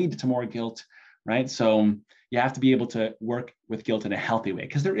 Shame can lead to more guilt, right? So you have to be able to work with guilt in a healthy way,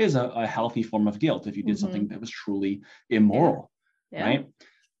 because there is a healthy form of guilt if you did something that was truly immoral, right?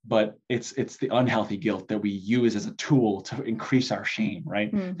 But it's the unhealthy guilt that we use as a tool to increase our shame,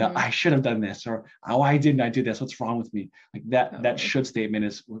 right? That I should have done this, or why didn't I do this? What's wrong with me? Like that should statement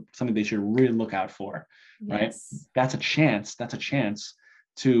is something they should really look out for, right? That's a chance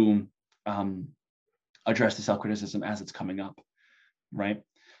to address the self-criticism as it's coming up, right?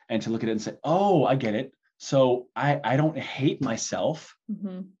 And to look at it and say, oh, I get it. So I don't hate myself,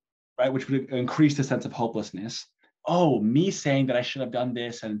 right? Which would increase the sense of hopelessness. Oh, me saying that I should have done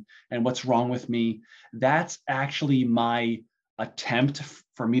this and what's wrong with me, that's actually my attempt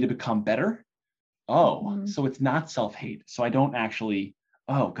for me to become better. Oh, so it's not self-hate. So I don't actually,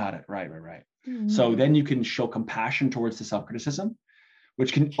 got it. Right. So then you can show compassion towards the self-criticism,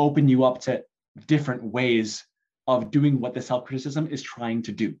 which can open you up to different ways of doing what the self-criticism is trying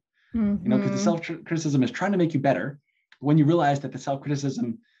to do. Because the self-criticism is trying to make you better. When you realize that the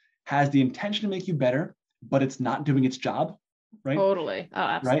self-criticism has the intention to make you better, but it's not doing its job, right? Totally. Oh,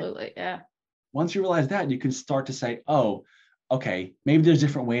 absolutely. Right? Yeah. Once you realize that, you can start to say, oh, okay, maybe there's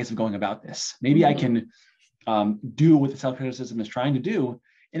different ways of going about this. Maybe I can do what the self-criticism is trying to do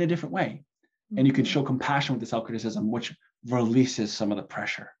in a different way. And you can show compassion with the self-criticism, which releases some of the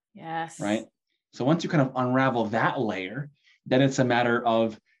pressure. Yes. Right? So once you kind of unravel that layer, then it's a matter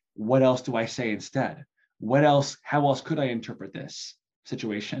of what else do I say instead? How else could I interpret this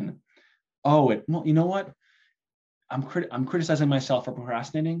situation? Well, you know what? I'm criticizing myself for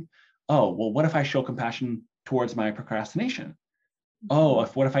procrastinating. Oh, well, what if I show compassion towards my procrastination? Oh,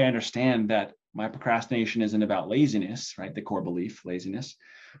 what if I understand that my procrastination isn't about laziness, right? The core belief, laziness,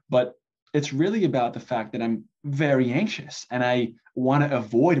 but it's really about the fact that I'm very anxious and I want to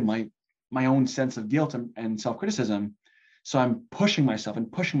avoid my own sense of guilt and self-criticism. So I'm pushing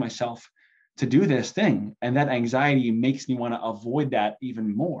myself to do this thing. And that anxiety makes me want to avoid that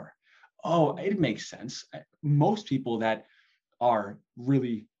even more. Oh, it makes sense. Most people that are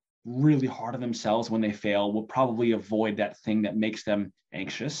really, really hard on themselves when they fail will probably avoid that thing that makes them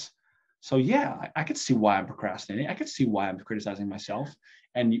anxious. So yeah, I could see why I'm procrastinating. I could see why I'm criticizing myself.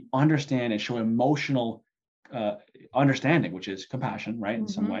 And you understand and show emotional understanding, which is compassion, right, in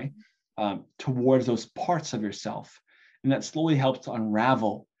some way, towards those parts of yourself. And that slowly helps to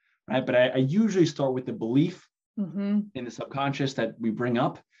unravel, right? But I usually start with the belief in the subconscious that we bring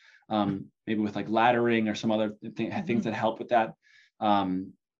up, maybe with like laddering or some other things that help with that.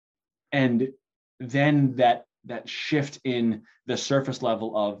 And then that shift in the surface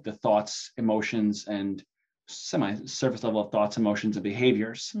level of the thoughts, emotions, and semi-surface level of thoughts, emotions, and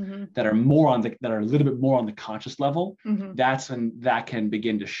behaviors that are a little bit more on the conscious level. That's when that can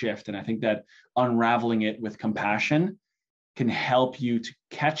begin to shift. And I think that unraveling it with compassion can help you to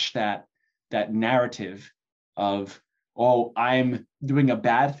catch that narrative of, oh, I'm doing a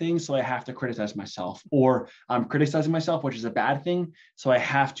bad thing, so I have to criticize myself, or I'm criticizing myself, which is a bad thing, so I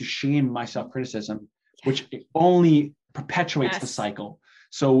have to shame my self-criticism, which only perpetuates the cycle.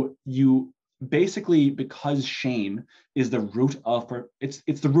 So you basically, because shame is the root of, it's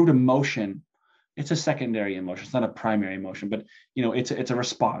the root emotion. It's a secondary emotion. It's not a primary emotion, but it's a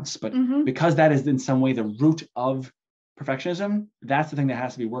response. But because that is in some way the root of perfectionism, that's the thing that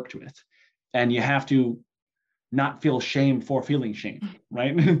has to be worked with, and you have to not feel shame for feeling shame,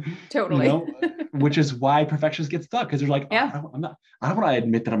 right? Totally. Which is why perfectionists get stuck, because they're like, I don't want to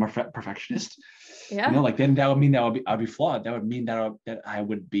admit that I'm a perfectionist. Like then that would mean that I'd be flawed. That would mean that I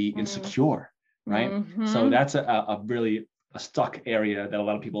would be insecure, right? So that's a really stuck area that a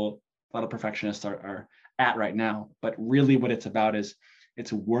lot of perfectionists are at right now. But really what it's about is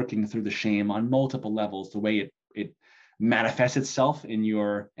it's working through the shame on multiple levels, the way it manifests itself in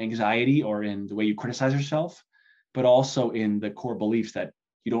your anxiety or in the way you criticize yourself, but also in the core beliefs that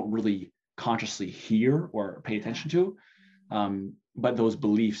you don't really consciously hear or pay attention to. But those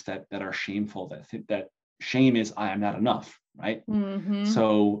beliefs that are shameful, that shame is, I am not enough, right?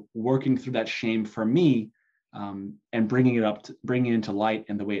 So working through that shame for me, and bringing it into light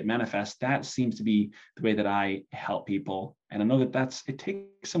and the way it manifests, that seems to be the way that I help people. And I know that it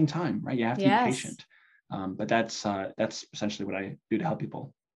takes some time, right? You have to be patient. But that's essentially what I do to help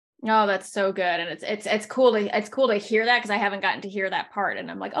people. Oh, that's so good. And it's cool to hear that, because I haven't gotten to hear that part. And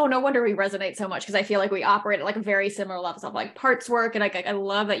I'm like, oh, no wonder we resonate so much, because I feel like we operate at like a very similar levels of like parts work. And I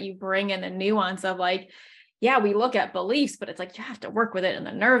love that you bring in the nuance of like, yeah, we look at beliefs, but it's like you have to work with it in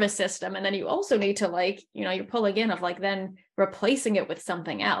the nervous system. And then you also need to like, you're pulling in of like then replacing it with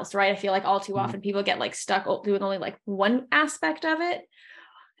something else, right? I feel like all too often people get like stuck doing only like one aspect of it.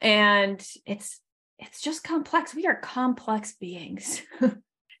 And it's just complex. We are complex beings.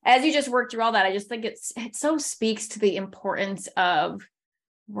 As you just work through all that, I just think it so speaks to the importance of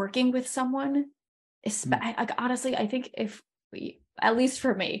working with someone. Honestly, I think at least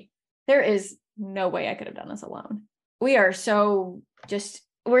for me, there is no way I could have done this alone. We're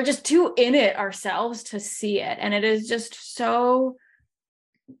just too in it ourselves to see it. And it is just so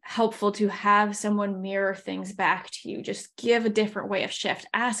helpful to have someone mirror things back to you, just give a different way of shift,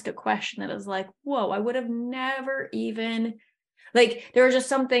 ask a question that is like, whoa, I would have never even, like, there are just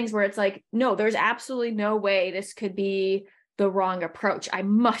some things where it's like, no, there's absolutely no way this could be the wrong approach. I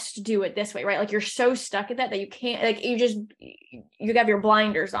must do it this way, right? Like you're so stuck at that you can't, like, you have your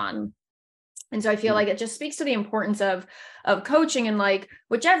blinders on. And so I feel like it just speaks to the importance of coaching, and like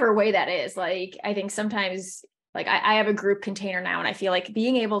whichever way that is. Like, I think sometimes, like I have a group container now, and I feel like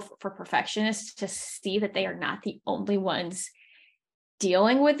being able for perfectionists to see that they are not the only ones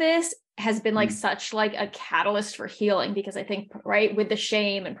dealing with this has been like such like a catalyst for healing, because I think, right, with the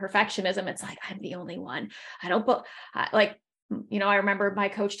shame and perfectionism, it's like, I'm the only one. I don't, like, I remember my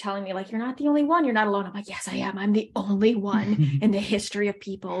coach telling me, like, you're not the only one. You're not alone. I'm like, yes, I am. I'm the only one in the history of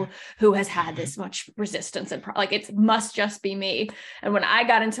people who has had this much resistance, and like, it must just be me. And when I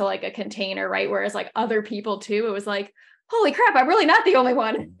got into like a container, right, whereas like other people too, it was like, holy crap, I'm really not the only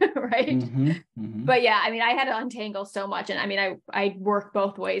one. Right. But yeah, I mean, I had to untangle so much. And I mean, I work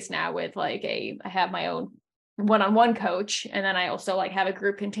both ways now with like I have my own one-on-one coach. And then I also like have a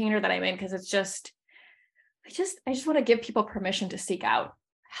group container that I'm in, because it's just, I just want to give people permission to seek out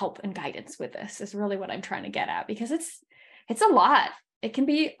help and guidance with this, is really what I'm trying to get at, because it's a lot. It can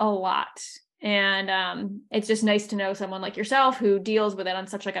be a lot. And it's just nice to know someone like yourself who deals with it on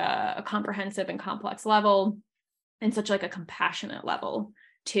such like a comprehensive and complex level, and such like a compassionate level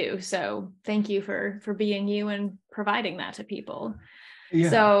too. So thank you for being you and providing that to people.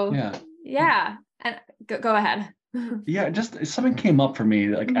 Yeah. And go ahead. Yeah, just something came up for me,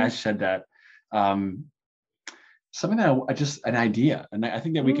 like as you said that, something that an idea, and I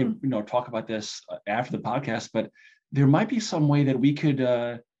think that we could, talk about this after the podcast, but there might be some way that we could,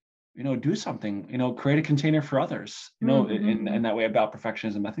 do something, create a container for others, in that way about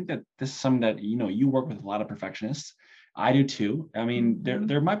perfectionism. I think that this is something that, you work with a lot of perfectionists. I do too. I mean,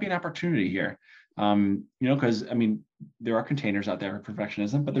 there might be an opportunity here, because there are containers out there for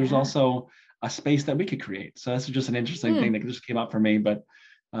perfectionism, but there's also a space that we could create. So that's just an interesting thing that just came up for me. But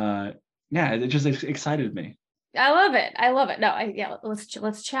it just excited me. I love it. No,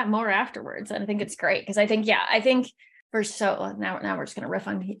 let's chat more afterwards. And I think it's great, because I think now we're just going to riff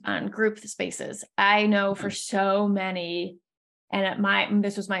on group spaces. I know for so many, and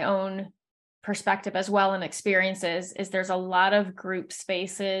this was my own perspective as well and experiences, is there's a lot of group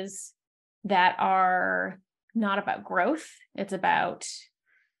spaces that are not about growth. It's about,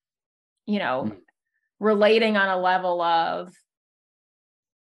 relating on a level of,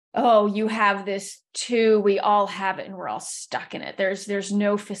 oh, you have this too, we all have it and we're all stuck in it. There's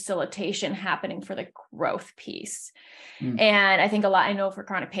no facilitation happening for the growth piece. And I think I know for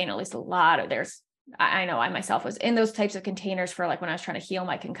chronic pain, at least I know I myself was in those types of containers for like when I was trying to heal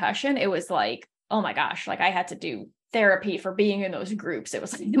my concussion. It was like, oh my gosh, like I had to do therapy for being in those groups. It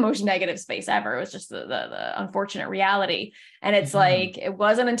was like the most negative space ever. It was just the unfortunate reality. And it's like, it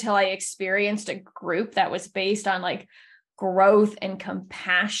wasn't until I experienced a group that was based on like growth and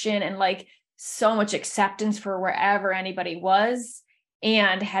compassion and like so much acceptance for wherever anybody was,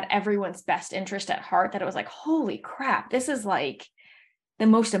 and had everyone's best interest at heart, that it was like, holy crap, this is like the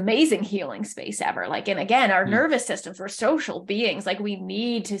most amazing healing space ever. Like, and again, our nervous systems, we're social beings. Like we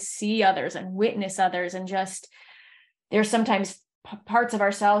need to see others and witness others. And just, there's sometimes parts of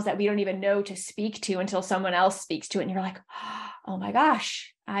ourselves that we don't even know to speak to until someone else speaks to it. And you're like, oh my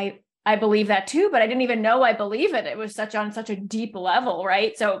gosh, I believe that too, but I didn't even know I believe it. It was on such a deep level.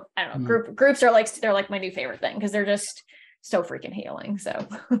 Right. So I don't know, groups are like, they're like my new favorite thing, because they're just so freaking healing. So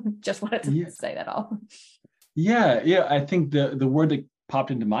just wanted to say that all. Yeah. I think the word that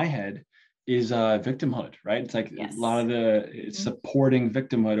popped into my head is victimhood, right? It's like a lot of it's supporting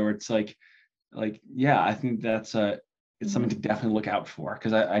victimhood, or it's like, I think that's it's something to definitely look out for,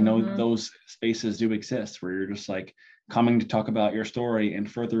 because I know those spaces do exist where you're just like coming to talk about your story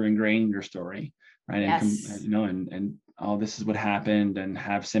and further ingrain your story, right? And oh, this is what happened, and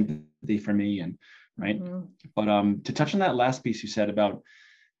have sympathy for me, and right. But to touch on that last piece you said about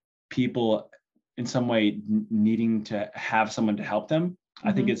people in some way needing to have someone to help them,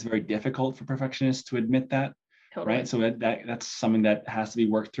 I think it's very difficult for perfectionists to admit that. Totally. Right. So that's something that has to be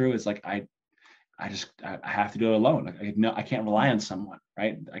worked through. It's like I have to do it alone. I can't rely on someone,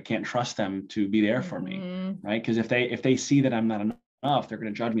 right? I can't trust them to be there for me, right? Because if they see that I'm not enough, they're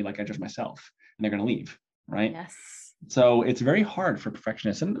going to judge me like I judge myself, and they're going to leave, right? Yes. So it's very hard for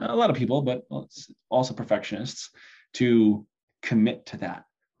perfectionists, and a lot of people, but also perfectionists, to commit to that,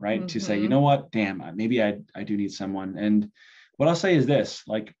 right? To say, you know what, damn, maybe I do need someone. And what I'll say is this,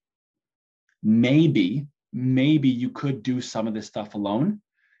 like, maybe you could do some of this stuff alone.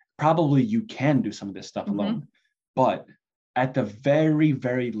 Probably you can do some of this stuff alone, but at the very,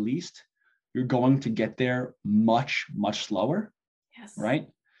 very least, you're going to get there much, much slower. Yes. Right.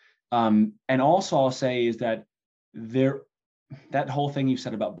 And also I'll say is that that whole thing you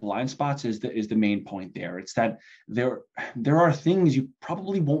said about blind spots is the main point there. It's that there are things you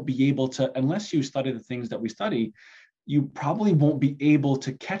probably won't be able to, unless you study the things that we study, you probably won't be able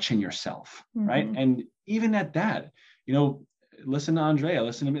to catch in yourself. Right. And even at that, listen to Andrea,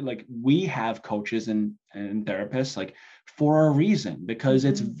 listen to me. Like, we have coaches and therapists, like, for a reason, because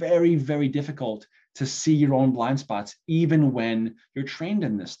it's very, very difficult to see your own blind spots, even when you're trained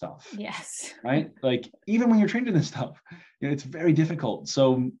in this stuff. Yes. Right. Like, even when you're trained in this stuff, it's very difficult.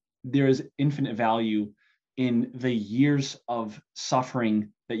 So there is infinite value in the years of suffering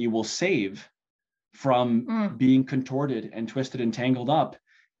that you will save from being contorted and twisted and tangled up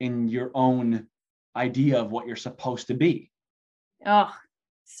in your own idea of what you're supposed to be. Oh,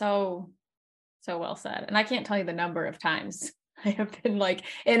 so well said. And I can't tell you the number of times I have been like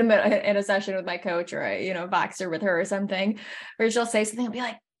in a session with my coach, or a boxer with her or something, where she'll say something, I'll be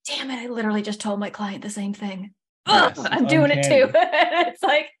like, damn it, I literally just told my client the same thing. Yes, I'm doing it too. It's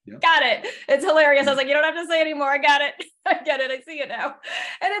like, Yep. got it. It's hilarious. I was like, you don't have to say anymore. I got it. I get it. I see it now.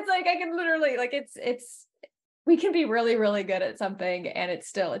 And it's like, I can literally like, we can be really, really good at something and it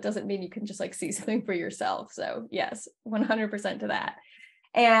doesn't mean you can just like see something for yourself. So yes, 100% to that.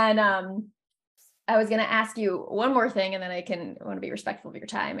 And, I was going to ask you one more thing and then I want to be respectful of your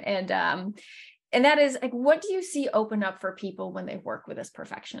time. And that is like, what do you see open up for people when they work with this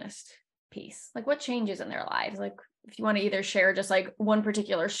perfectionist piece? Like what changes in their lives? Like if you want to either share just like one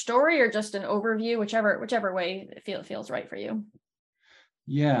particular story or just an overview, whichever way it feels right for you.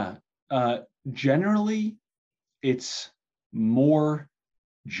 Yeah. Generally, it's more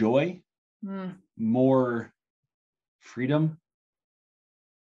joy, more freedom,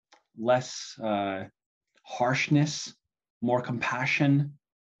 less harshness, more compassion,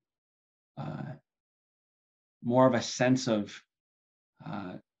 more of a sense of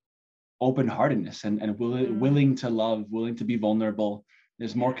open-heartedness and willing to love, willing to be vulnerable.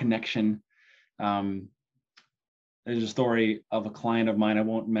 There's more connection. There's a story of a client of mine. I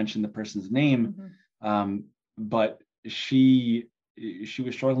won't mention the person's name, but she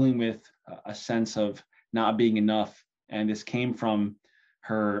was struggling with a sense of not being enough, and this came from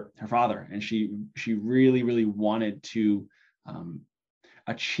her father, and she really, really wanted to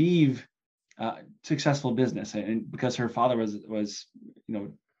achieve successful business, and because her father was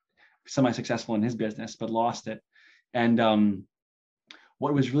semi-successful in his business but lost it. And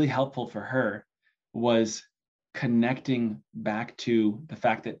what was really helpful for her was connecting back to the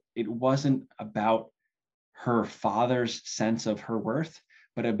fact that it wasn't about her father's sense of her worth,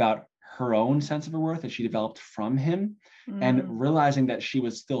 but about her own sense of her worth that she developed from him. And realizing that she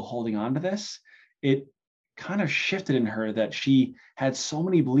was still holding on to this, it kind of shifted in her that she had so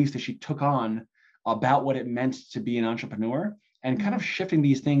many beliefs that she took on about what it meant to be an entrepreneur, and kind of shifting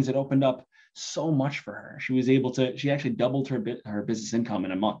these things, it opened up so much for her. She actually doubled her business income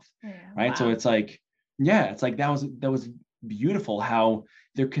in a month. Right. Wow. So it's like that was beautiful how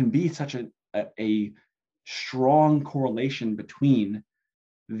there can be such a strong correlation between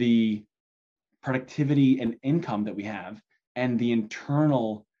the productivity and income that we have and the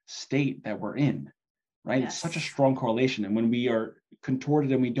internal state that we're in, right? Yes. It's such a strong correlation. And when we are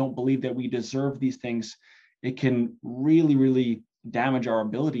contorted and we don't believe that we deserve these things, it can really, really damage our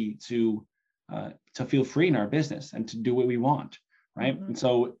ability to feel free in our business and to do what we want, right? And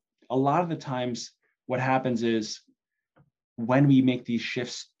so a lot of the times what happens is when we make these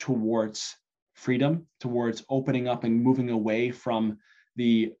shifts towards freedom, towards opening up and moving away from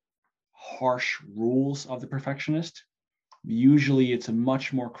the harsh rules of the perfectionist, usually it's a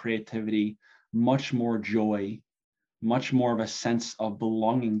much more creativity, much more joy, much more of a sense of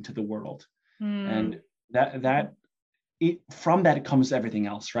belonging to the world. And from that comes everything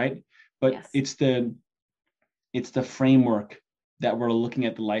else, right? But yes. it's the framework that we're looking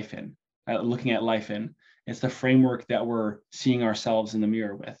at life in. It's the framework that we're seeing ourselves in the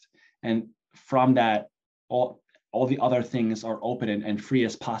mirror with. And from that, all the other things are open and free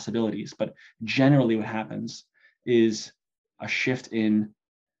as possibilities. But generally what happens is a shift in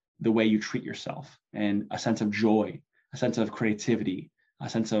the way you treat yourself, and a sense of joy, a sense of creativity, a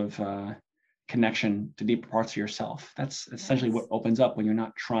sense of connection to deeper parts of yourself. That's essentially what opens up when you're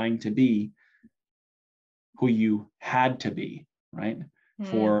not trying to be who you had to be, right?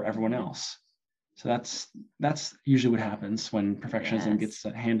 For everyone else. So that's usually what happens when perfectionism gets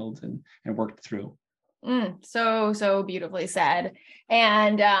handled and worked through. So beautifully said.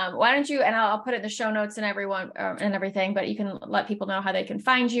 And why don't you, and I'll put it in the show notes and everything, but you can let people know how they can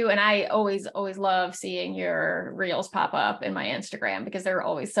find you. And I always love seeing your reels pop up in my Instagram because they're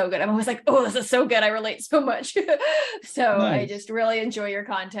always so good. I'm always like, oh, this is so good. I relate so much. So nice. I just really enjoy your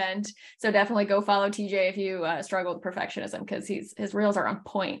content. So definitely go follow TJ if you struggle with perfectionism, because his reels are on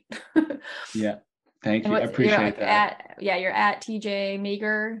point. Yeah. Thank you. I appreciate that. You're at TJ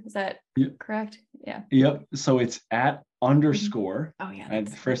Meager. Is that correct? Yeah. Yep. So it's at underscore. Oh yeah.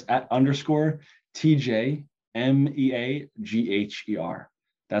 And first at underscore TJ MEAGHER.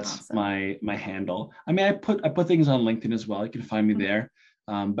 That's awesome. my handle. I mean, I put things on LinkedIn as well. You can find me there.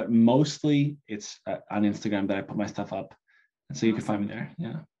 But mostly it's on Instagram that I put my stuff up. And so you can find me there.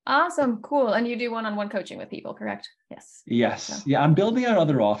 Yeah. Awesome. Cool. And you do one-on-one coaching with people, correct? Yes. So. Yeah. I'm building out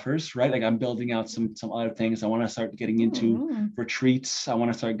other offers, right? Like I'm building out some other things. I want to start getting into retreats. I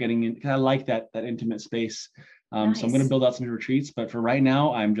want to start getting in, because I like that intimate space. Nice. So I'm going to build out some retreats, but for right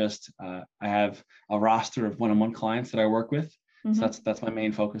now, I'm just, I have a roster of one-on-one clients that I work with. So that's my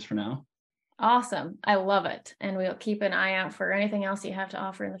main focus for now. Awesome. I love it. And we'll keep an eye out for anything else you have to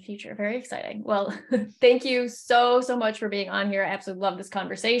offer in the future. Very exciting. Well, thank you so much for being on here. I absolutely love this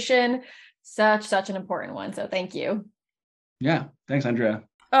conversation. Such an important one. So thank you. Yeah. Thanks, Andrea.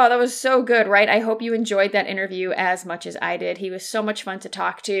 Oh, that was so good, right? I hope you enjoyed that interview as much as I did. He was so much fun to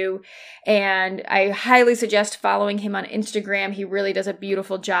talk to, and I highly suggest following him on Instagram. He really does a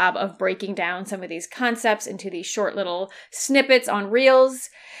beautiful job of breaking down some of these concepts into these short little snippets on Reels,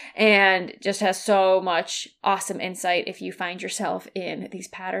 and just has so much awesome insight if you find yourself in these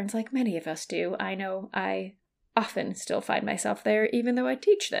patterns like many of us do. I know I often still find myself there, even though I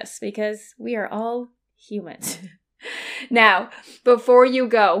teach this, because we are all humans. Now, before you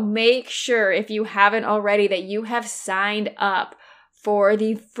go, make sure, if you haven't already, that you have signed up for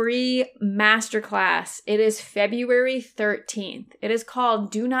the free masterclass. It is February 13th. It is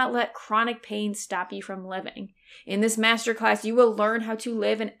called Do Not Let Chronic Pain Stop You from Living. In this masterclass, you will learn how to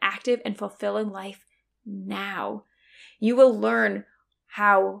live an active and fulfilling life now. You will learn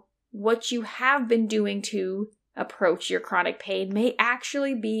how what you have been doing to approach your chronic pain may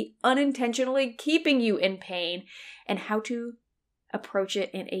actually be unintentionally keeping you in pain, and how to approach it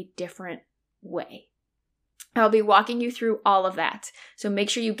in a different way. I'll be walking you through all of that. So make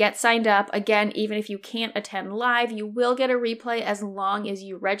sure you get signed up. Again, even if you can't attend live, you will get a replay as long as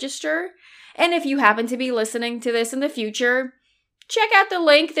you register. And if you happen to be listening to this in the future, check out the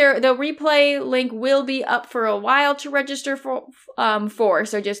link. The replay link will be up for a while to register for.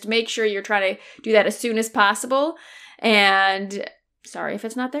 So just make sure you're trying to do that as soon as possible. And sorry if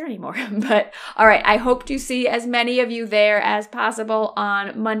it's not there anymore. But all right, I hope to see as many of you there as possible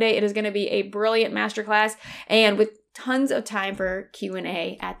on Monday. It is going to be a brilliant masterclass, and with tons of time for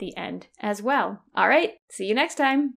Q&A at the end as well. All right, see you next time.